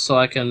somewhere just so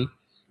I can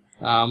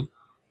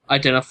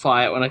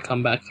identify it when I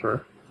come back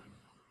through.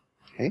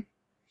 Okay.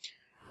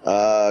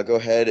 Go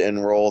ahead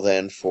and roll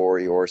then for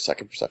your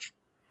second perception.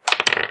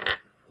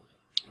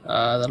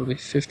 That'll be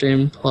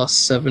 15 plus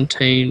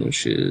 17,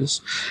 which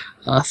is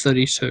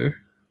 32.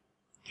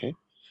 Okay.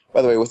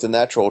 By the way, with the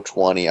natural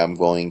 20, I'm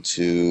going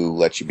to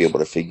let you be able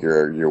to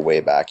figure your way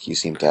back. You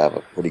seem to have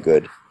a pretty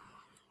good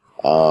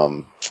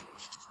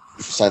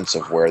sense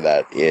of where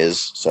that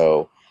is.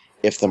 So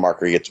if the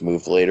marker gets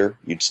moved later,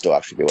 you'd still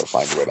actually be able to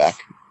find your way back.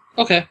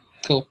 Okay,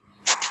 cool.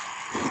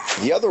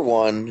 The other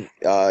one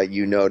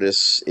you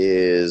notice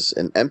is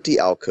an empty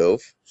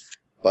alcove,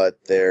 but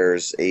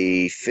there's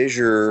a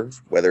fissure,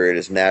 whether it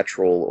is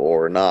natural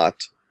or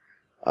not,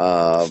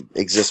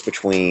 exists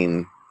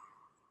between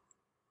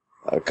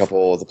a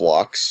couple of the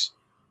blocks,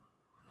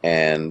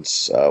 and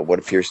what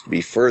appears to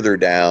be further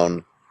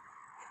down,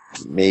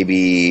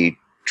 maybe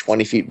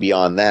 20 feet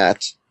beyond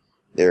that,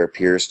 there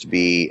appears to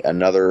be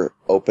another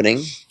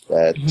opening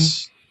that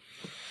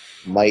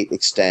might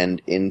extend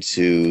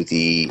into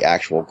the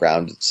actual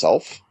ground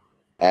itself.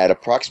 At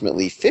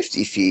approximately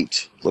 50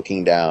 feet,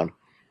 looking down,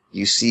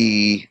 you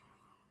see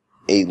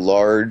a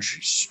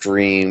large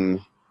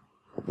stream,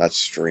 not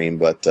stream,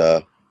 but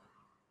a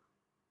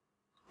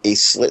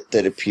slit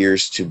that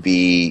appears to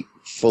be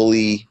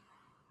fully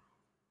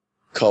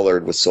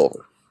colored with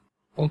silver.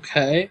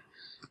 Okay.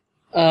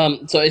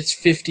 So it's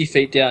 50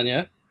 feet down,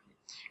 yeah?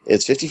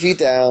 It's 50 feet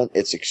down.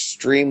 It's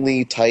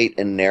extremely tight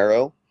and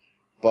narrow.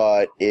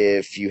 But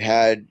if you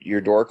had your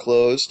door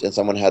closed and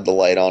someone had the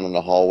light on in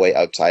the hallway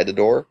outside the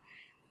door,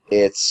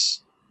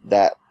 it's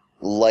that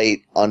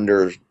light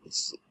under...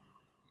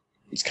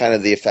 It's kind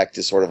of the effect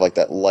is sort of like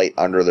that light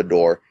under the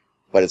door,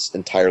 but it's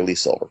entirely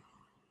silver.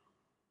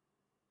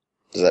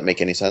 Does that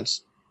make any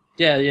sense?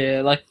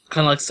 Yeah, like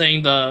kind of like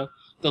seeing the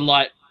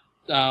light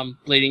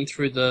bleeding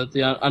through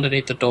the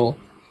underneath the door.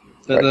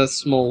 The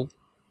small...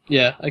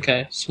 Yeah,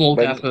 okay. Small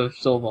gap of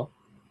silver.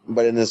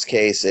 But in this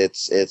case,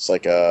 it's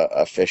like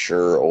a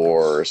fissure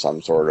or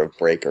some sort of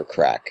break or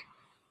crack.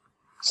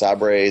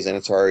 Sabre,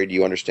 Xanatari, do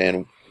you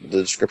understand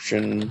the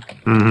description?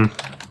 Mm-hmm.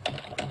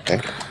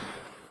 Okay.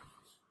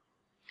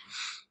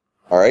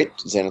 All right,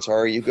 Xanatari,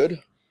 are you good?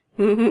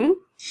 Mm-hmm.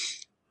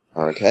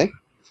 Okay.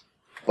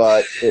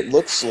 But it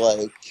looks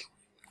like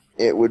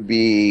it would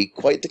be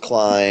quite the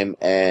climb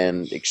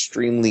and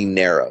extremely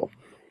narrow.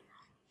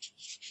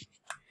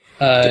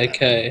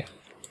 Okay.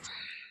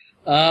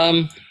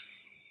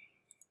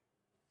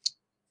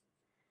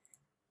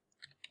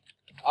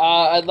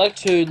 I'd like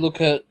to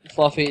look at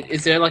Fluffy.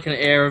 Is there like an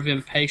air of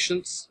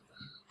impatience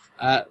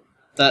that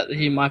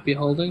he might be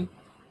holding?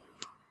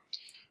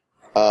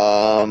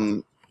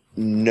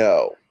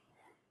 No.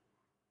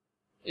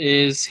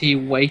 Is he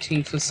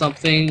waiting for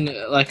something?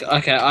 Like,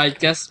 okay, I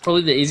guess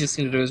probably the easiest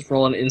thing to do is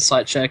roll an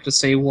insight check to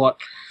see what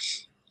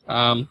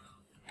I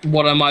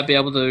might be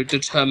able to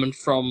determine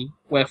from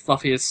where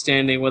Fluffy is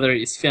standing, whether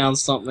he's found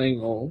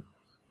something or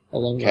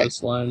along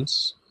those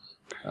lines.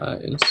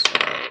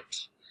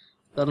 Insight.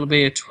 That'll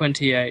be a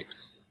 28.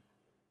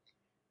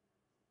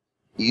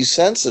 You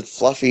sense that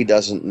Fluffy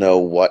doesn't know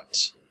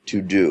what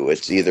to do.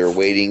 It's either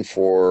waiting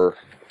for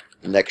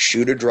the next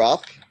shoe to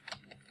drop,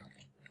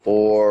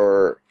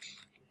 or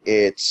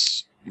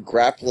it's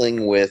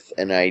grappling with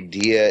an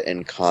idea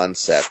and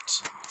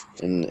concept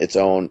in its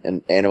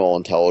own animal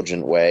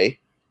intelligent way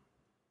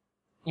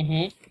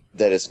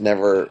that it's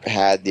never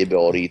had the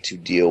ability to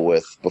deal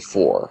with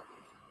before.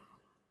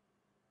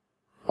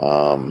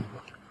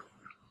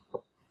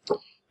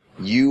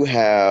 You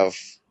have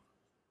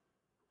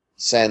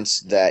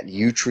sensed that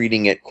you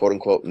treating it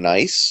quote-unquote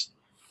nice,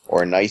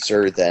 or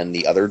nicer than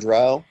the other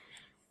drow,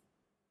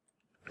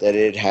 that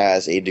it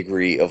has a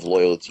degree of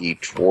loyalty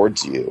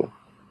towards you.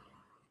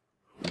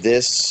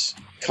 This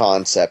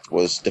concept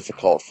was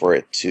difficult for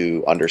it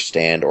to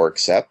understand or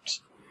accept.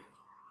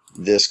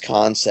 This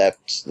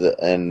concept,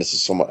 and this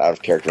is somewhat out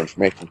of character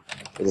information,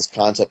 but this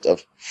concept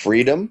of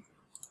freedom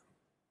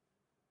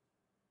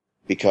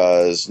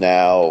because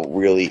now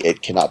really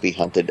it cannot be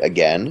hunted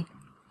again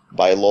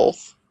by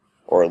Lolth,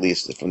 or at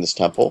least from this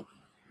temple,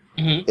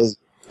 is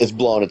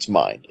blown its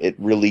mind. It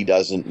really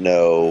doesn't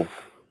know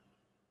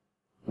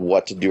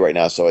what to do right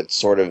now, so it's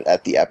sort of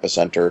at the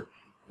epicenter,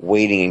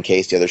 waiting in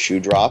case the other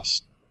shoe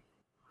drops,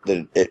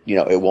 that it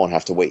won't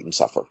have to wait and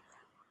suffer.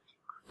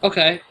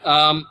 Okay.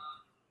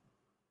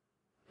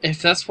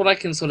 If that's what I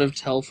can sort of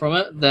tell from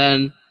it,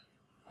 then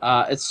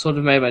it's sort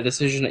of made my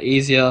decision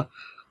easier.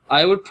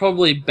 I would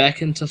probably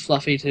beckon to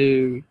Fluffy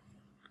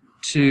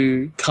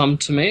to come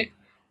to me.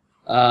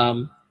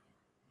 In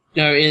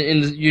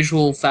the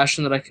usual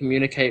fashion that I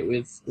communicate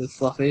with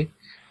Fluffy.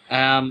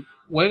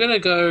 We're gonna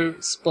go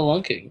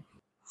spelunking.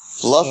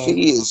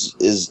 Fluffy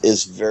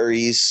is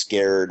very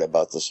scared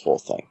about this whole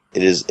thing.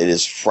 It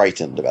is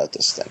frightened about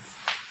this thing.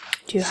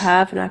 Do you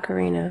have an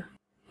ocarina?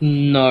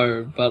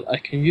 No, but I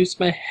can use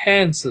my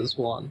hands as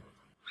one.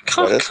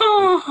 What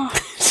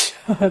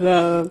Shut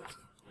up.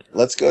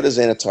 Let's go to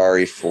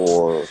Xanatari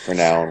for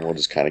now, and we'll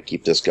just kind of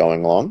keep this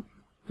going along.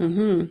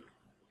 Mm-hmm.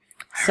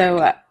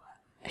 So,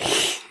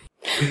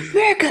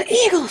 America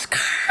Eagles!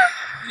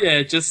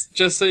 Yeah, just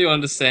so you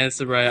understand,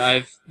 Sabre,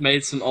 I've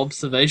made some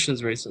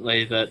observations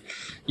recently that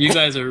you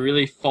guys are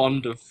really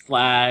fond of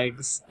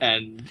flags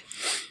and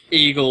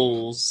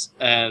eagles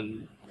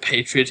and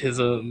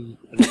patriotism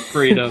and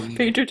freedom.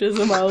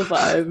 Patriotism all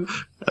vibe.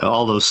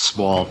 All those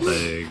small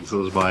things,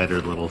 those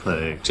minor little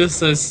things. Just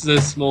those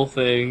small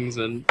things,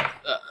 and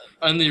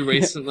only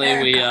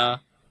recently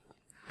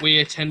we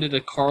attended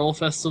a choral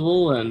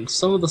festival, and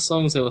some of the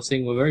songs they were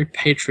singing were very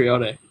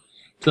patriotic,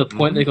 to the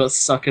point they got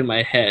stuck in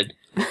my head.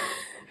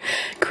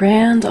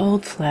 Grand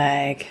old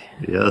flag.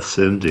 Yes,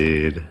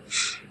 indeed.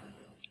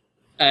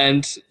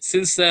 And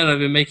since then, I've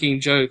been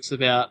making jokes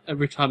about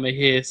every time I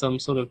hear some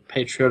sort of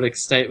patriotic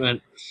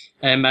statement,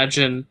 I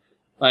imagine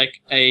like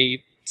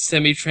a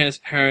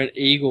semi-transparent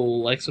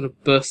eagle, like sort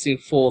of bursting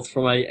forth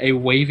from a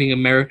waving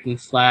American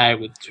flag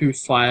with two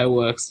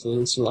fireworks,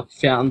 sort of like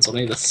fountains on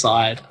either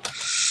side.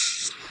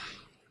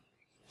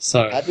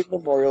 So Happy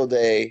Memorial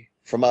Day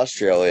from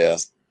Australia.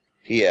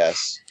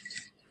 P.S.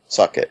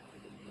 Suck it.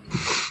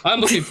 I'm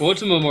looking forward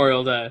to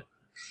Memorial Day.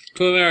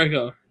 To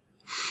America.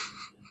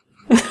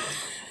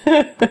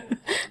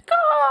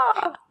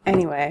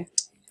 Anyway.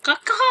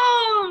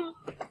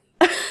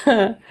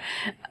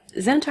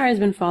 Xanatari has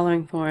been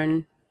following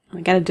Thorn,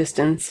 like at a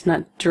distance,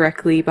 not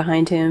directly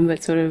behind him,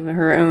 but sort of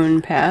her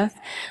own path.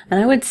 And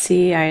I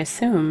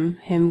assume,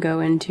 him go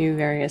into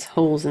various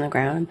holes in the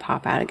ground and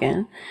pop out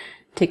again.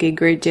 Take a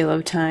great deal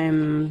of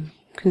time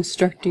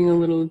constructing a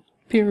little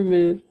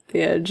pyramid at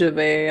the edge of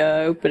a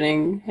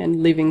opening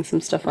and leaving some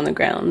stuff on the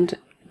ground.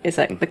 Is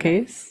that the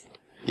case?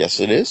 Yes,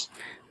 it is.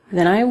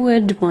 Then I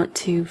would want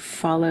to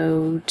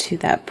follow to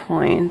that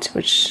point,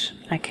 which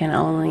I can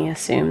only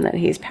assume that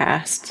he's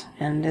passed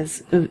and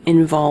is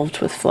involved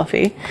with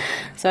Fluffy.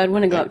 So I'd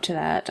want to go up to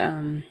that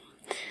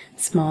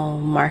small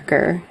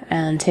marker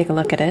and take a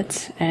look at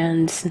it,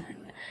 and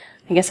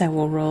I guess I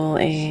will roll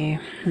a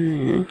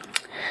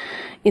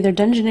either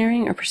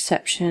dungeoneering or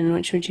perception.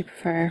 Which would you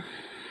prefer?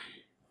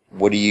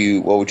 What would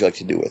you like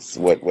to do with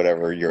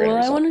whatever you're in?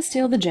 Well, I want to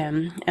steal the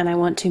gem, and I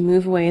want to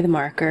move away the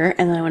marker,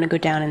 and then I want to go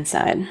down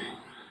inside.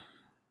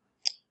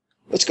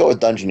 Let's go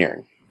with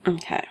dungeoneering.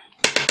 Okay.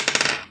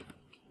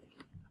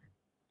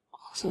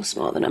 So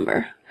small the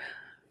number.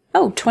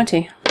 Oh,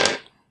 20.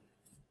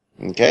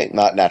 Okay,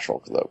 not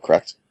natural though,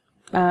 correct?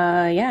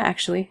 Yeah,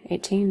 actually,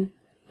 18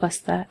 plus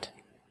that.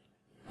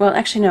 Well,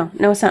 actually, no,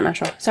 it's not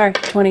natural. Sorry,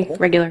 20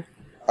 regular.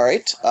 All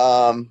right.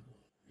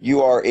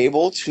 You are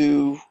able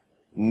to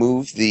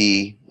move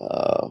the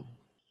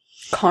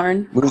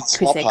Cairn. Move the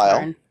small pile.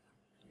 Cairn.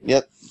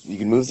 Yep, you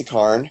can move the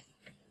cairn,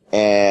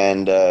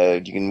 and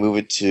you can move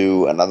it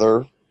to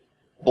another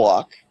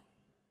block.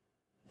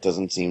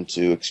 Doesn't seem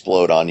to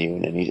explode on you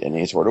in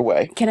any sort of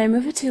way. Can I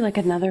move it to like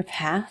another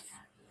path,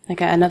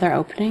 like another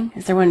opening?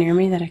 Is there one near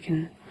me that I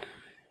can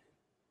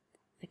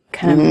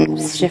kind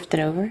of shift it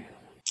over?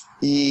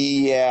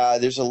 Yeah,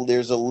 there's a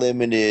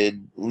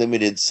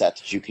limited set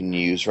that you can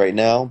use right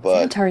now,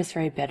 but Xanatari's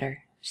very bitter.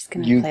 She's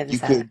gonna play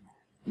this out.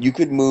 You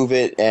could move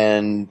it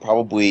and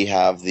probably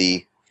have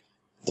the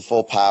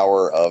full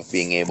power of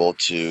being able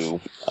to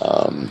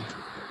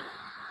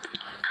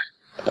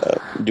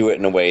do it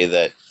in a way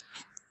that,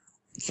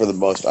 for the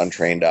most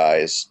untrained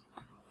eyes,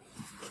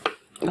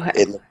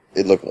 okay,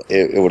 it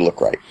would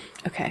look right.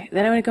 Okay,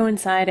 then I'm going to go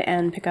inside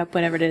and pick up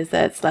whatever it is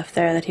that's left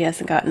there that he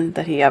hasn't gotten,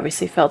 that he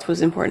obviously felt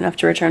was important enough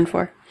to return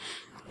for.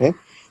 Okay.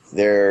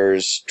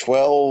 There's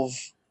 12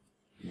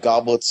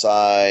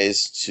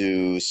 goblet-sized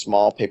to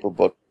small paper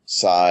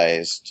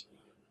book-sized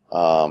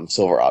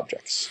silver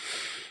objects.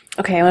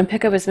 Okay, I want to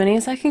pick up as many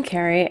as I can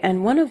carry,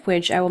 and one of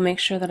which I will make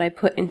sure that I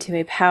put into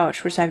a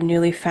pouch which I've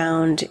newly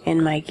found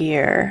in my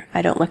gear.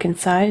 I don't look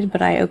inside,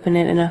 but I open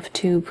it enough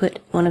to put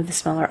one of the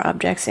smaller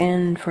objects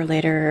in for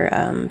later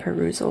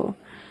perusal.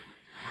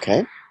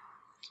 Okay.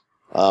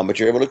 But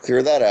you're able to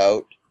clear that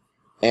out,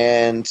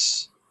 and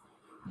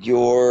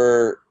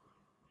your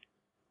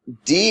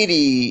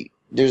deity,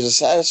 there's a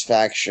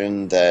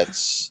satisfaction that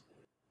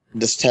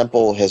this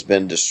temple has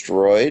been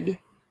destroyed.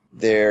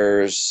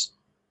 There's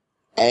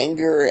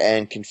anger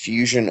and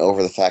confusion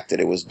over the fact that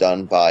it was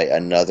done by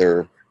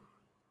another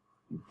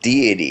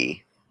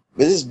deity.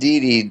 But this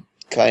deity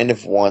kind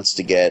of wants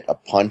to get a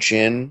punch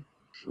in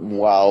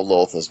while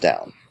Lolth is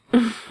down.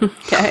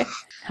 Okay.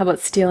 How about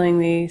stealing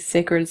the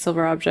sacred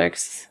silver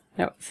objects?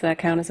 No, does that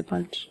count as a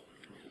punch?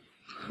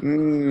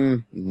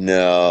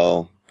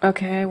 No.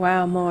 Okay,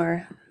 wow,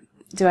 more.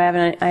 Do I have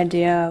an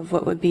idea of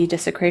what would be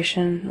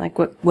desecration? Like,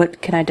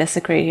 what can I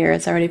desecrate here?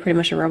 It's already pretty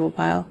much a rubble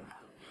pile.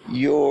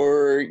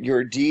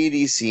 Your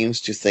deity seems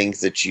to think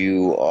that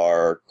you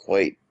are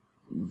quite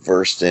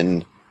versed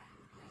in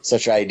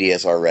such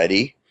ideas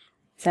already.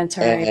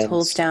 Centauri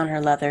pulls down her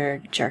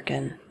leather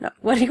jerkin. No,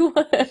 what do you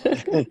want?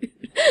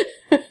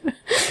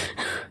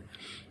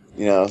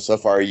 So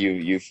far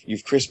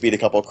you've crispied a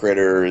couple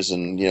critters,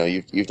 and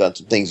you've done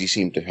some things. You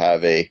seem to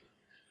have a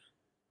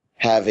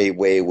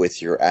way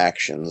with your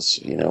actions.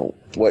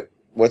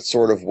 What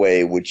sort of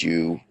way would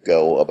you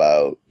go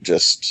about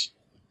just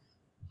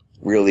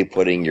really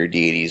putting your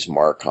deity's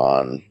mark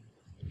on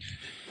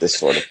this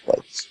sort of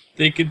place?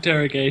 Think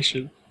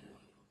interrogation.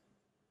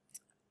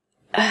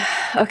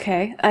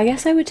 Okay, I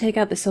guess I would take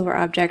out the silver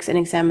objects and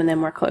examine them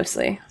more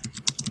closely.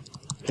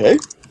 Okay.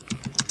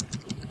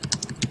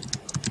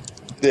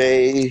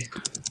 They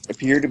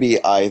appear to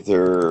be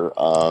either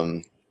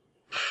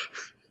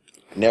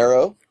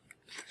narrow,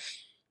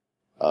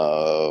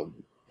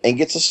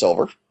 ingots of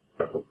silver.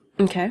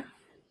 Okay.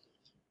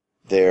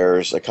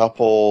 There's a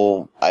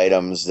couple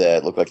items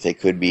that look like they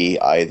could be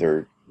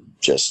either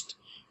just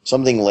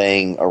something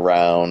laying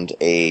around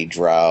a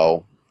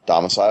drow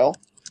domicile,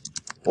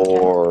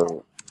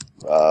 or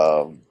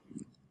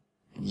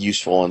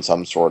useful in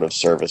some sort of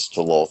service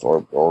to Lolth,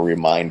 or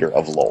reminder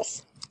of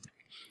Lolth.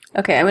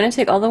 Okay, I'm going to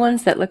take all the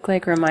ones that look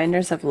like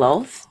reminders of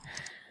Lolth,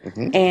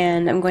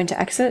 and I'm going to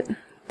exit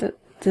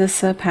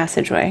this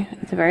passageway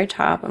at the very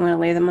top. I'm going to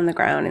lay them on the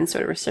ground in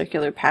sort of a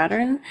circular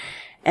pattern,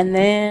 and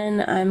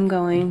then I'm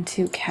going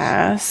to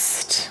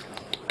cast...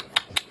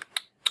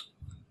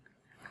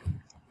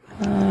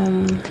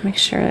 make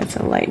sure it's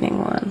a lightning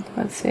one.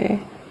 Let's see.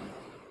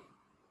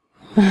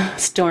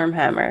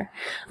 Stormhammer.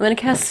 I'm going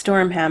to cast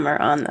Stormhammer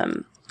on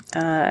them,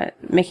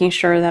 making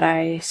sure that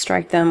I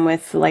strike them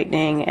with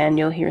lightning, and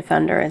you'll hear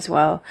thunder as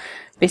well.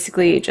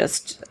 Basically,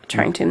 just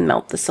trying to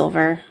melt the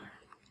silver.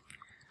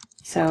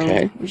 So,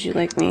 Would you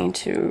like me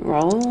to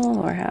roll,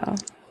 or how?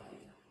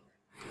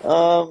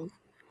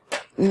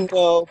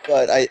 No,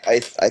 but I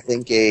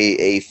think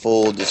a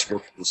full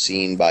description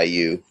scene by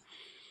you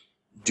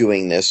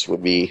doing this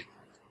would be...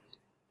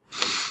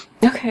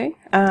 Okay.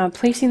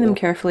 Placing them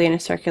carefully in a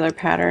circular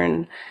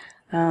pattern,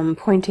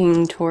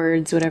 pointing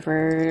towards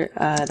whatever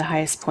the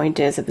highest point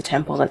is of the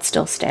temple that's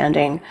still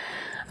standing.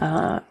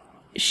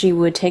 She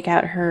would take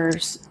out her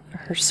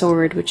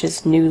sword, which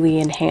is newly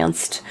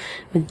enhanced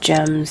with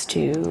gems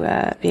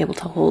to be able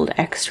to hold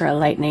extra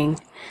lightning,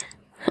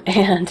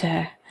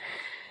 and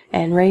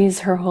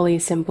raise her holy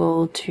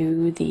symbol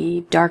to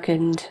the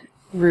darkened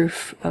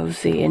roof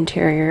of the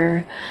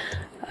interior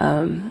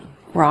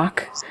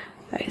rock.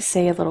 I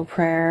say a little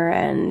prayer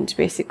and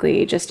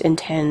basically just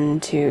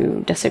intend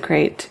to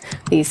desecrate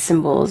these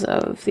symbols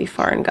of the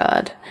foreign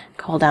god,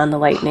 call down the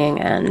lightning,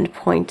 and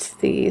point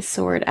the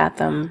sword at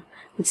them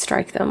and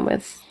strike them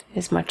with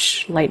as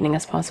much lightning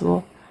as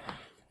possible.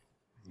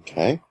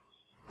 Okay.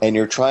 And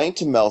you're trying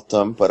to melt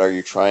them, but are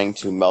you trying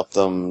to melt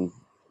them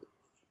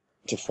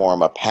to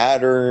form a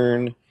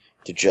pattern?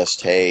 To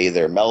just, hey,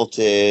 they're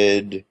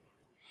melted?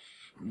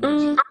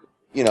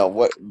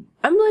 What...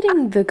 I'm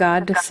letting the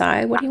god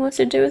decide what he wants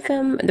to do with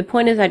them. The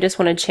point is, I just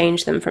want to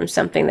change them from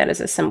something that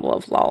is a symbol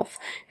of Lolth.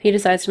 If he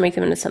decides to make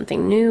them into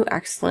something new,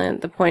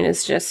 excellent. The point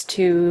is just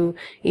to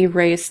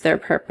erase their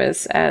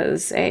purpose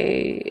as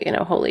a,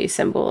 holy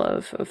symbol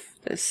of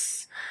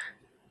this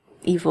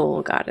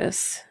evil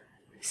goddess.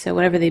 So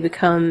whatever they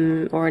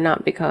become or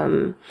not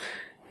become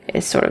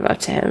is sort of up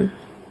to him.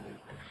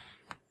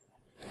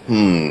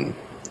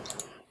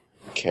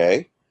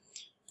 Okay.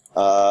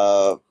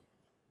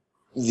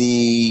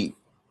 The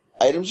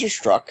items are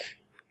struck,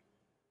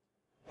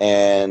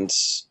 and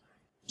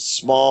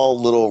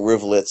small little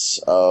rivulets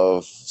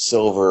of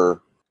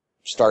silver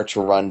start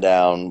to run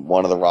down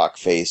one of the rock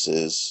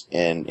faces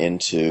and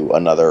into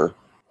another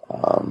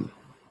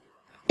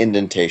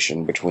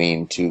indentation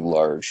between two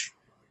large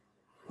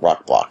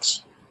rock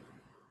blocks.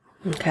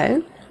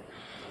 Okay.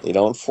 They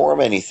don't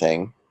form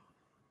anything,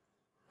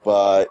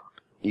 but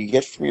you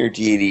get from your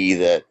deity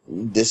that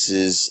this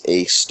is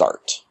a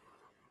start.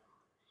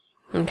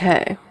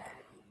 Okay.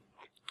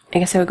 I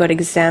guess I would go to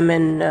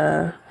examine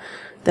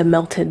the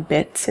melted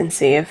bits and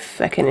see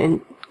if I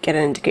can get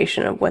an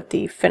indication of what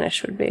the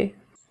finish would be.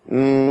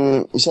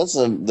 Since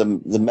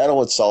the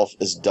metal itself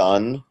is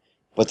done,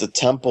 but the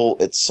temple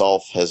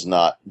itself has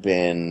not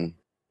been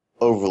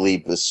overly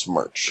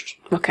besmirched.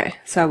 Okay,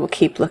 so I will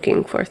keep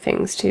looking for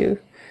things to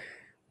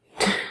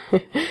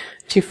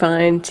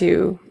find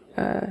to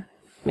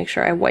make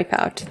sure I wipe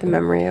out the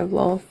memory of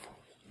Lolth.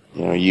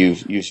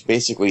 You've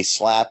basically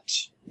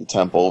slapped the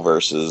temple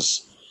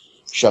versus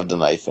shoved a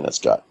knife in its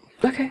gut.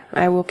 Okay,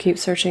 I will keep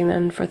searching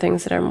then for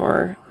things that are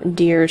more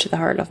dear to the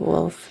heart of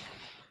Lilith.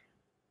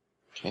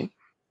 Okay.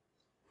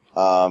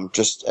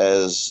 Just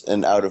as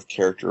an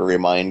out-of-character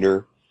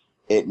reminder,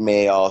 it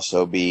may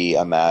also be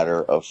a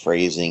matter of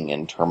phrasing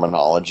and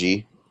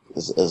terminology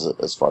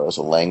as far as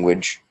a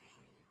language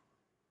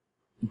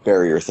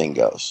barrier thing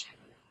goes.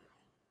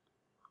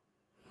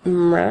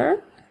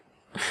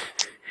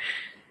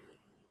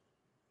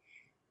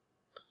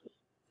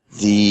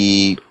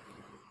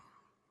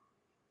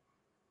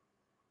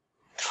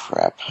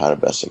 How to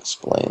best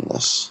explain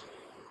this?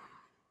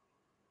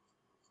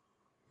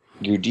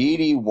 Your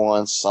deity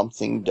wants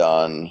something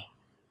done,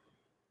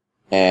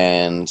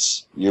 and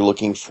you're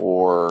looking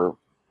for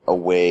a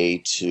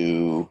way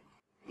to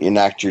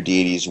enact your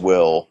deity's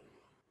will.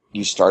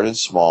 You started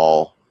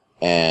small,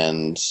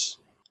 and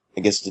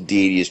I guess the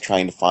deity is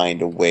trying to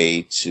find a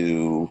way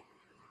to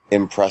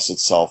impress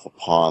itself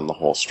upon the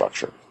whole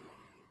structure.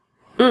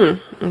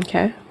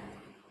 Okay.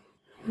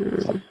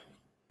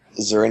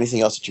 Is there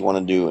anything else that you want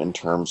to do in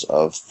terms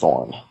of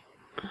Thorn?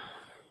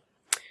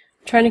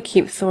 Trying to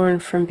keep Thorn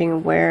from being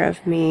aware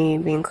of me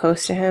being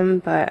close to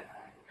him, and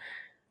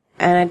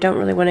I don't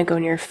really want to go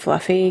near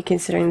Fluffy,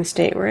 considering the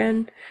state we're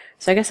in.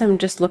 So I guess I'm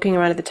just looking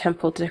around at the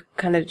temple to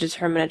kind of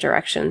determine a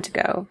direction to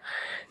go.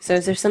 So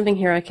is there something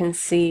here I can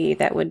see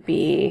that would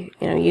be,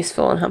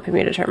 useful in helping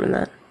me determine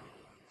that?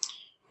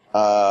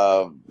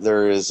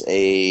 There is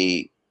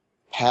a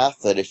path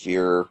that, if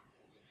you're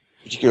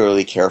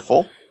particularly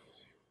careful,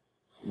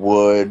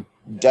 would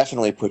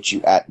definitely put you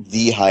at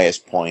the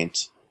highest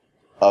point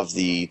of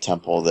the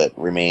temple that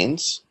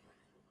remains,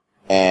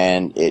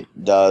 and it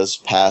does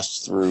pass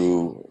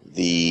through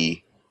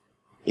a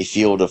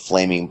field of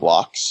flaming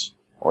blocks,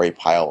 or a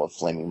pile of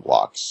flaming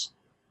blocks,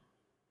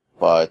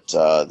 but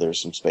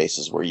there's some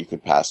spaces where you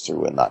could pass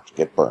through and not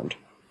get burned.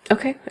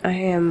 Okay, I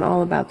am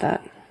all about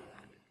that.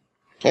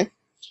 Okay,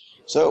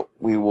 so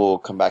we will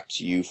come back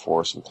to you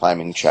for some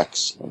climbing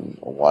checks in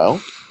a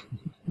while.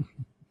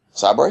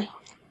 Sabre?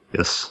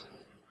 Yes.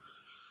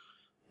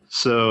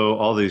 So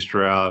all these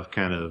drow have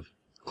kind of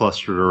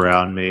clustered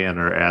around me and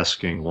are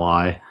asking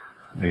why,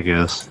 I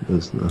guess.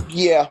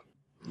 Yeah.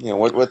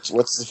 What's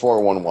the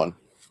 411?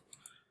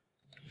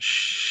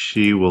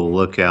 She will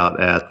look out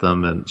at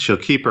them, and she'll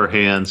keep her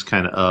hands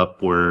kind of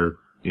up where,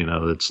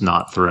 it's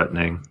not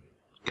threatening,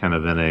 kind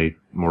of in a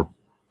more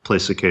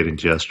placating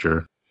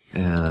gesture.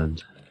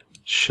 And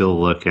she'll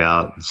look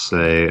out and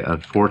say,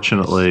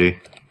 unfortunately,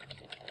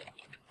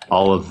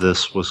 all of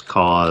this was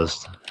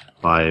caused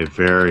by a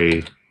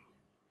very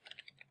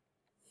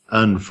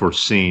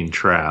unforeseen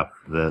trap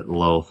that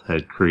Lilith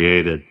had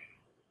created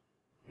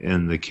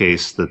in the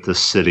case that this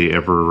city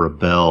ever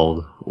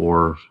rebelled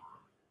or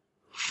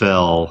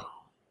fell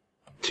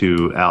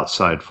to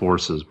outside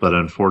forces. But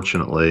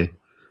unfortunately,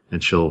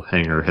 and she'll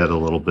hang her head a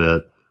little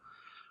bit,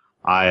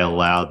 I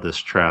allowed this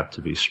trap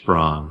to be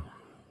sprung.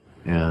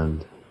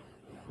 And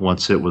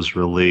once it was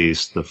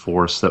released, the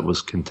force that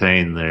was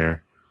contained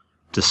there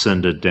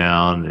descended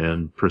down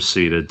and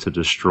proceeded to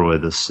destroy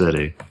the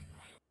city.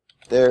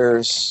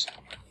 There's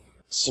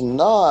some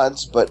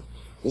nods, but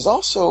there's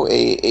also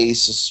a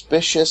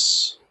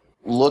suspicious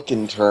look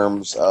in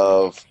terms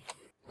of,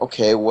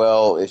 okay,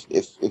 well,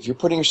 if you're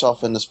putting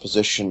yourself in this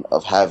position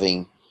of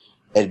having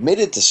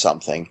admitted to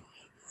something,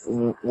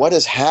 what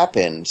has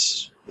happened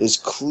is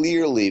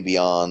clearly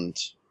beyond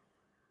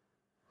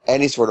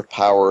any sort of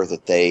power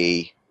that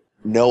they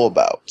know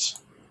about.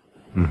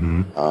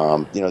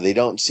 Mm-hmm. They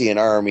don't see an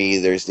army.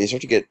 They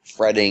start to get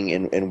fretting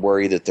and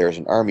worry that there's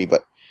an army,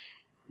 but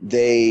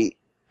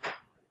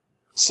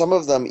some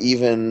of them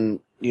even,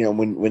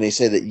 when they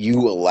say that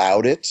you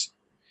allowed it,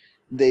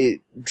 they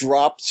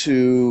drop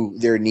to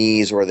their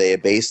knees or they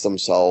abase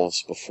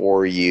themselves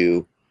before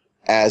you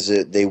as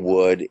they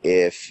would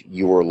if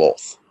you were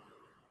Lolth.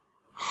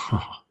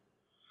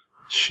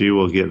 She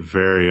will get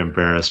very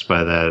embarrassed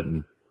by that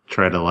and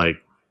try to,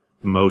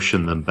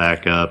 motion them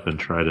back up and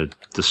try to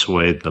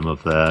dissuade them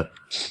of that.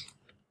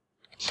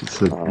 She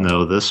said,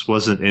 no, this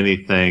wasn't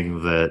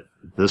anything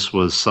this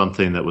was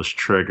something that was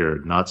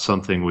triggered, not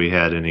something we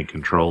had any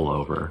control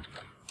over.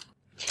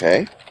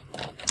 Okay.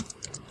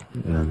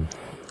 And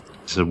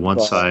so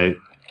once I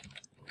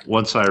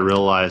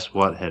realized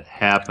what had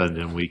happened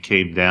and we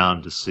came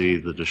down to see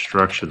the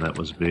destruction that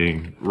was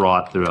being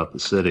wrought throughout the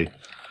city,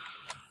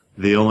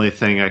 the only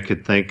thing I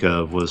could think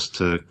of was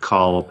to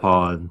call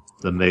upon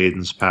the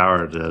maiden's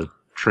power to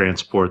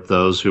transport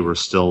those who were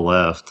still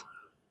left.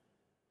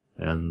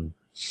 And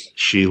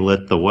she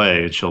lit the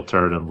way, and she'll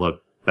turn and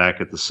look back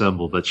at the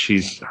symbol, but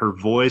her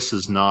voice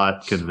is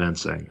not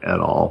convincing at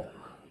all.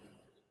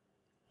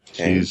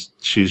 Okay.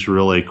 She's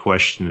really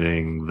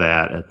questioning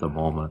that at the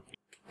moment.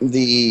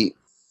 A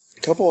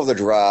couple of the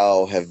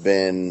drow have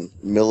been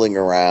milling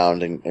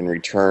around and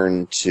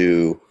returned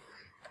to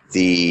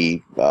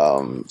the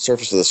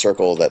surface of the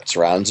circle that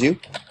surrounds you.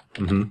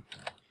 Mm-hmm.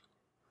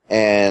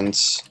 And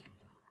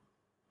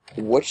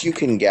what you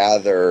can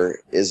gather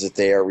is that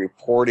they are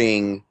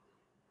reporting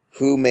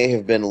who may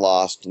have been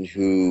lost and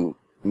who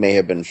may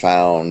have been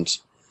found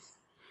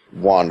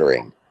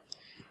wandering.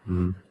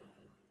 Mhm.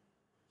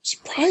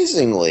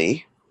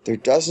 Surprisingly, there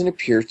doesn't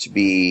appear to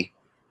be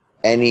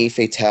any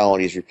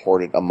fatalities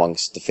reported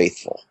amongst the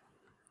faithful.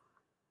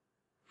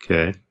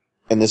 Okay.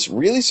 And this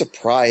really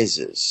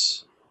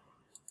surprises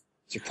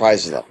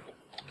them,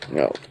 you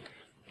know.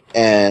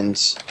 And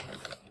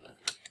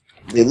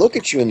they look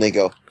at you and they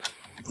go,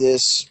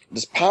 this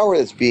power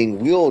that's being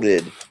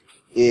wielded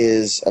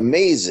is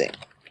amazing.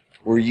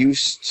 We're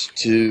used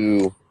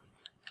to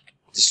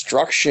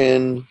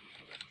destruction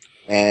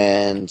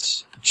and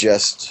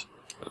just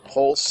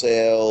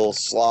wholesale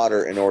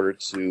slaughter in order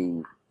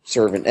to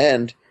serve an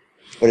end.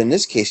 But in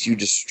this case, you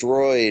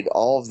destroyed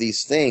all of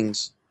these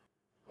things,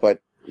 but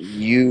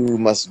you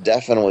must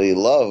definitely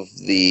love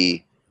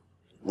the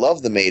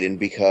maiden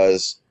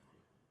because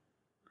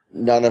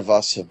none of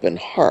us have been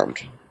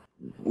harmed.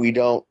 We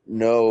don't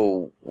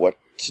know what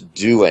to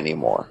do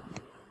anymore.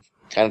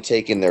 Kind of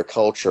taking their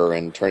culture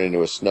and turning it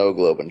into a snow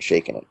globe and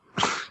shaking it.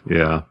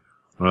 Yeah.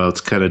 Well,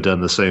 it's kind of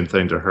done the same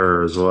thing to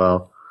her as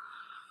well.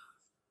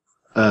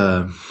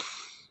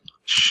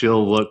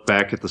 She'll look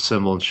back at the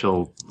symbol and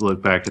she'll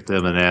look back at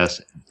them and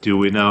ask, do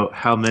we know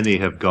how many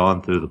have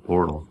gone through the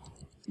portal?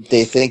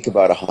 They think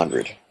about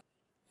 100.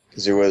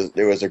 Because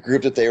there was a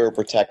group that they were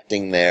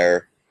protecting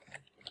there,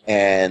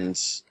 and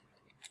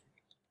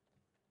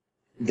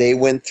they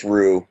went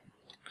through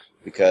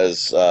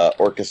because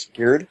Orcus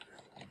appeared.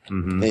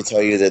 Mm-hmm. They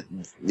tell you that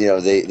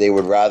they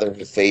would rather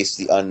face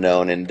the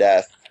unknown and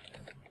death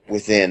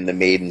within the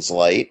Maiden's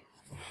Light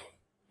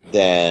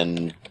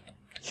than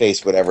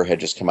face whatever had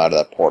just come out of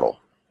that portal.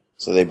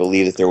 So they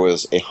believe that there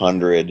was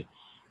 100.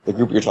 The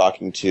group you're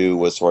talking to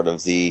was sort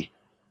of the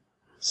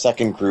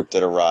second group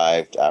that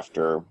arrived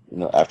after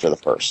the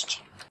first.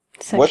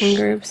 Second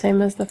group,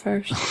 same as the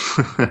first.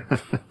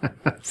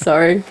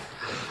 Sorry.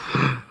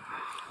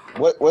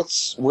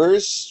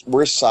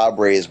 Where's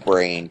Sabre's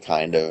brain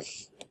kind of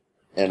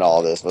in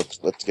all this?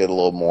 Let's get a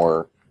little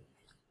more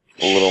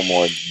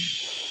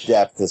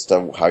depth as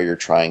to how you're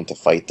trying to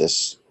fight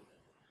this.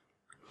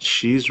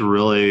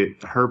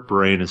 Her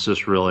brain is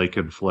just really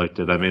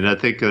conflicted. I mean, I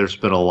think there's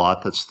been a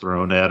lot that's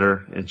thrown at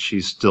her, and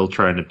she's still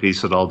trying to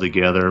piece it all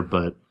together,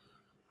 but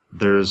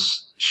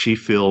she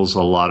feels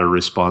a lot of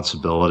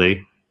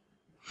responsibility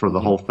for the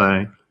whole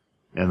thing,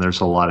 and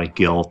there's a lot of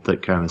guilt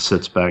that kind of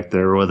sits back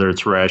there, whether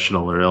it's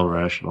rational or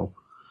irrational.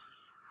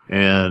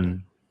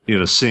 And,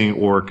 seeing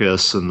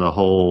Orcus and the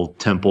whole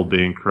temple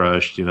being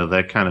crushed,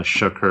 that kind of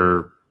shook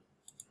her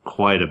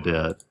quite a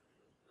bit.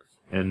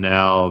 And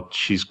now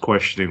she's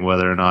questioning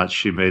whether or not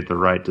she made the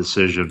right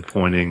decision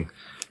pointing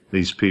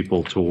these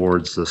people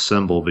towards the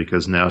symbol,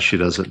 because now she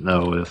doesn't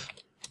know if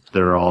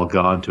they're all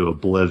gone to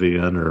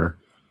oblivion or,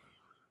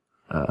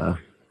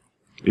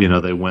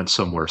 they went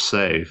somewhere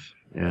safe.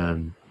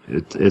 And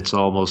it's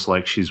almost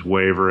like she's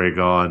wavering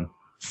on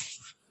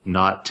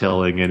not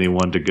telling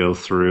anyone to go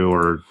through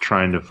or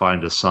trying to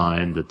find a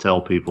sign to tell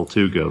people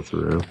to go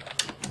through.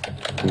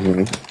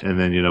 Mm-hmm. And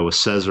then, with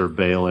Caesar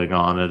bailing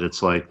on it,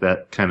 it's like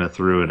that kind of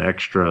threw an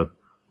extra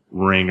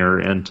ringer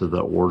into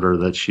the order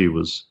that she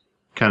was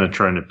kind of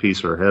trying to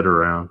piece her head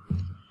around.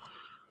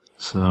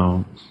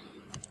 So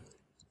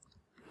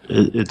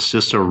it's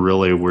just a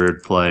really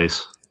weird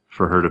place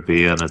for her to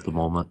be in at the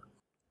moment.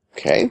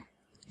 Okay.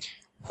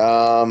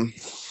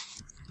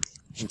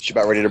 She's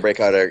about ready to break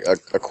out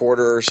a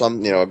quarter or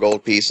something, a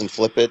gold piece and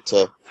flip it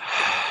to...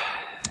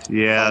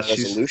 Yeah,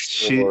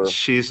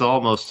 she's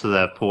almost to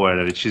that point.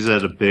 I mean, she's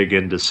at a big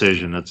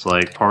indecision. It's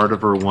like part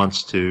of her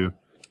wants to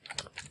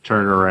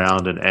turn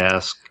around and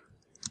ask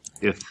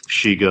if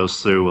she goes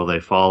through, will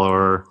they follow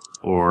her?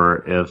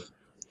 Or if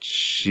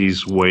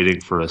she's waiting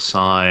for a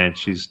sign.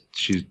 She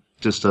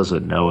just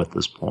doesn't know at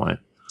this point.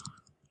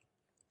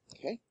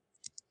 Okay.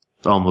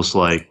 It's almost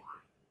like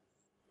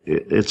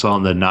it's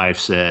on the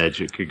knife's edge.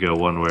 It could go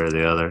one way or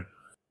the other.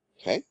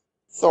 Okay.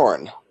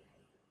 Thorn.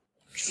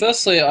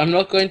 Firstly, I'm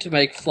not going to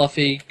make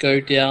Fluffy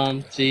go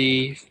down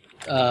the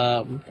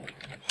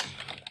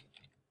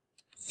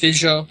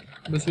fissure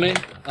with me.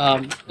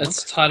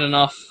 It's tight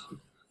enough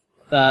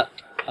that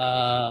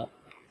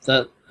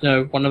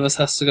one of us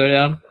has to go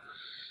down.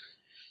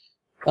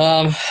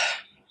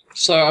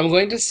 So I'm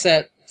going to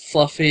set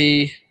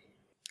Fluffy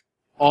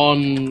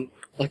on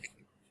kind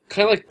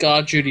of like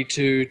guard duty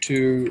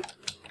to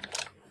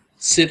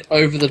sit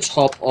over the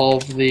top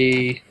of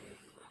the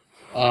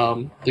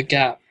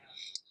gap.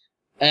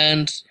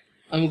 And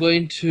I'm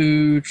going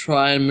to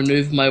try and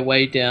maneuver my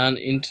way down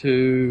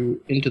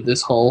into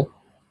this hole,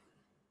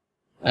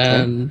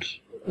 and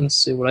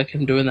see what I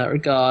can do in that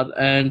regard.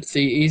 And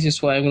the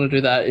easiest way I'm going to do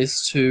that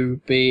is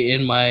to be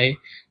in my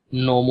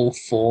normal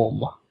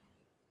form.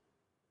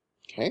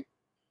 Okay.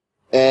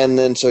 And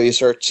then so you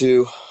start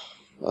to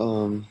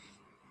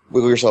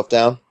wiggle yourself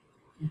down.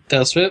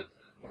 That's it.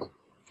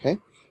 Okay.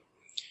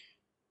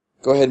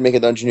 Go ahead and make a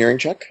dungeoneering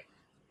check.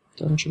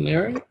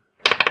 Dungeoneering.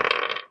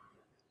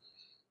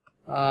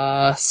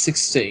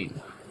 16.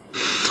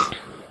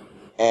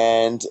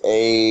 And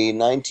a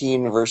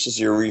 19 versus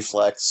your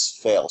reflex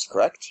fails,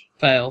 correct?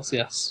 Fails,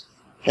 yes.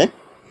 Okay.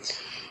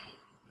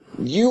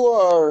 You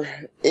are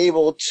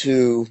able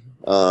to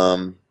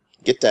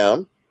get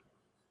down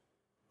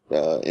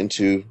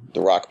into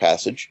the rock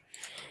passage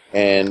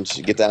and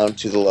get down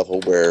to the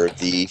level where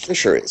the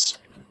fissure is.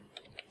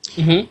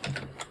 Mm-hmm.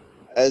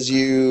 As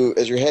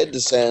your head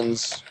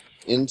descends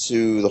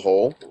into the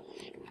hole,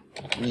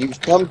 you've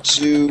come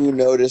to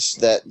notice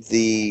that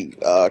the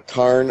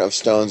cairn of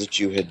stones that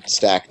you had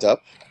stacked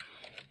up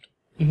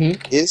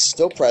is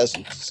still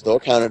present, still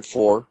accounted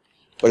for,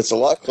 but it's a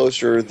lot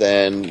closer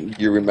than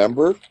you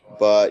remember,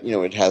 but,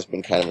 it has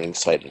been kind of an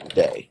exciting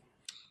day.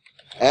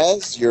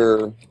 As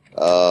you're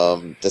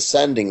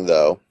descending,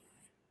 though,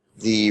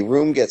 the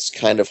room gets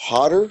kind of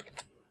hotter,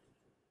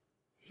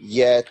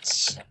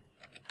 yet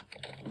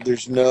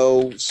there's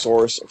no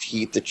source of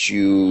heat that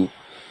you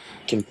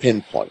can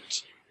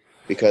pinpoint,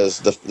 because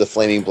the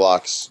flaming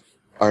blocks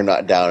are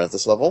not down at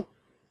this level.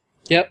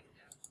 Yep.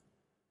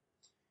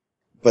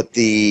 But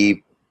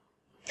the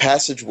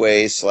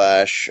passageway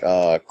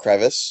 /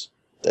 crevice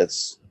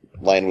that's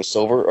lined with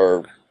silver,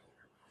 or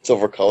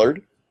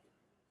silver-colored,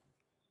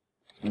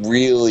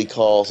 really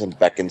calls and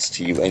beckons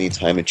to you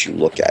anytime that you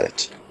look at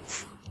it.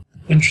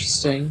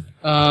 Interesting.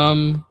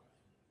 I'm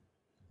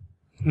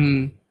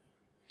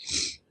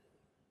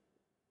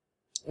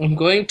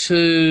going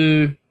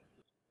to...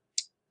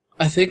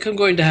 I think I'm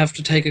going to have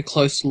to take a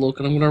closer look,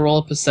 and I'm going to roll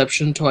a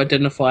perception to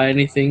identify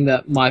anything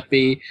that might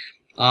be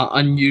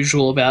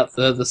unusual about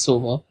the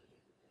silver.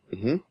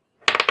 Mm-hmm.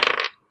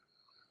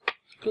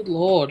 Good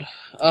lord.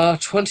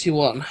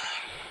 21.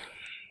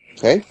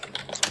 Okay.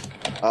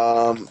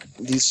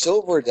 The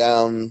silver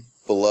down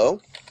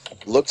below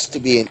looks to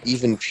be an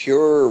even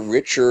purer,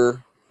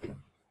 richer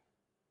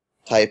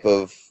type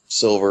of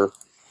silver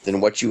than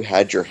what you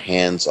had your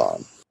hands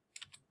on.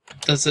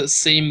 Does it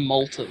seem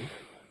molten?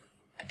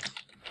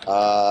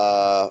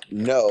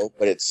 No,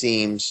 but it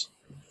seems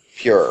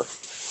pure.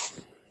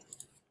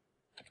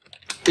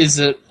 Is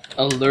it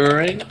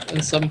alluring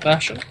in some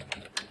fashion?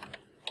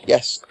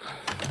 Yes.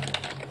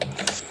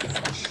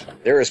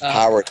 There is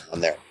power down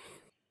there.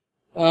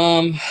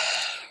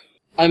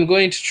 I'm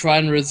going to try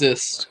and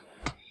resist,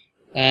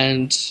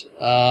 and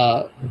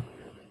I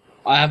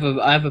have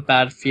a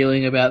bad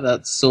feeling about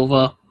that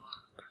silver,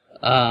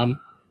 but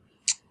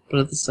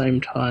at the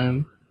same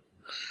time,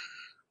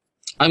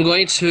 I'm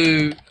going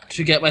to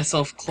get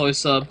myself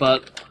closer,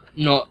 but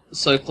not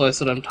so close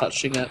that I'm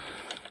touching it,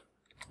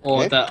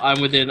 or that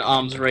I'm within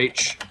arm's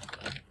reach,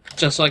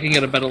 just so I can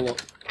get a better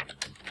look.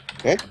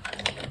 Okay.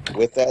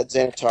 With that,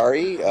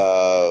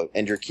 Xanatari,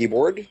 and your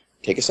keyboard,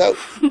 take us out.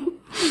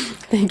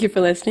 Thank you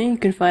for listening. You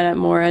can find out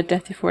more at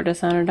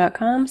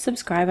deathbefore.com,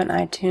 subscribe on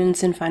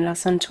iTunes, and find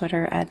us on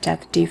Twitter at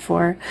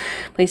deathd4.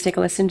 Please take a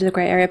listen to the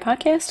Gray Area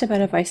podcast about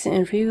advice and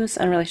interviews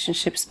on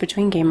relationships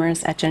between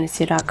gamers at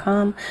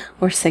geneseo.com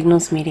or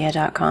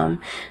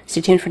signalsmedia.com. Stay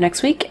tuned for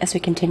next week as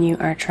we continue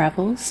our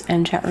travels,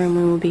 and chat room,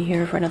 we will be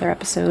here for another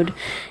episode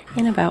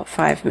in about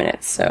 5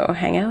 minutes. So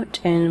hang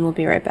out, and we'll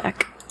be right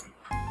back.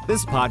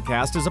 This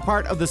podcast is a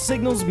part of the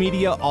Signals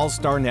Media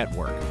All-Star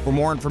Network. For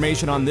more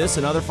information on this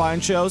and other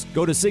fine shows,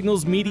 go to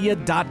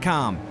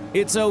signalsmedia.com.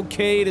 It's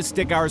okay to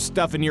stick our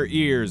stuff in your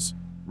ears.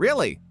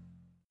 Really.